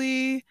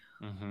probably.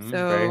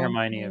 So very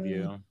Hermione of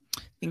you.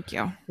 Thank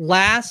you.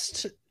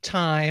 Last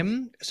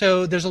time,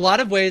 so there's a lot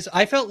of ways.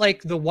 I felt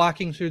like the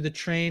walking through the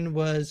train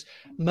was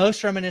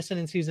most reminiscent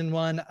in season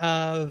 1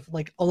 of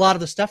like a lot of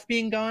the stuff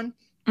being gone.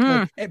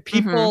 Like,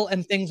 people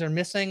and things are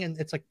missing, and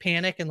it's like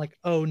panic and like,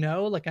 oh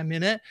no, like I'm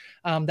in it.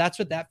 That's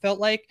what that felt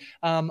like.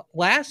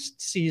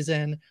 Last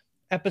season,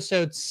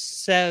 episode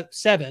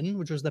 7,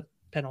 which was the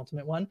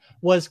penultimate one,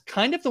 was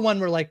kind of the one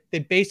where like they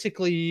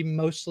basically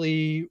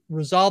mostly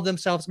resolve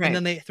themselves, and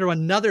then they throw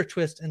another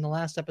twist in the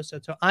last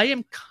episode. So I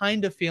am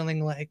kind of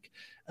feeling like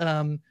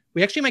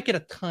we actually might get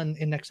a ton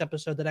in next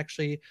episode that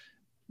actually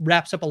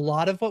wraps up a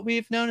lot of what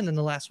we've known, and then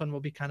the last one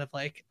will be kind of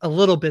like a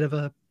little bit of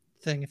a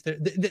thing.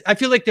 I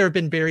feel like there have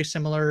been very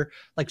similar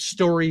like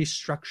story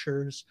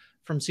structures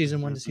from season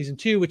 1 to season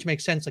 2, which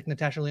makes sense. Like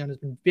Natasha Lyonne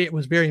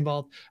was very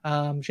involved.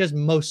 She has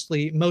most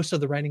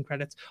of the writing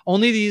credits.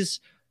 Only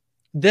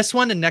this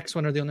one and next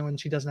one are the only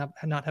ones she doesn't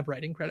not have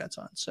writing credits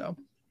on. So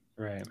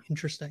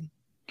interesting.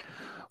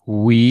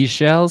 We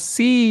shall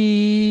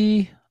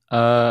see.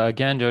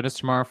 Again, join us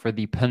tomorrow for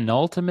the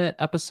penultimate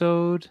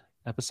episode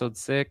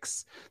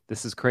 6.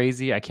 This is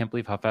crazy. I can't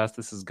believe how fast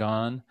this has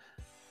gone.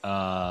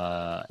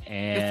 And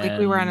it's like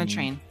we were on a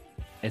train.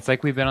 It's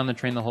like we've been on the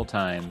train the whole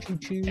time.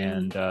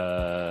 And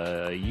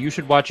you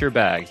should watch your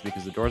bags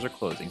because the doors are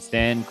closing.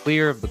 Stand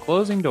clear of the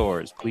closing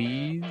doors,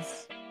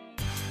 please.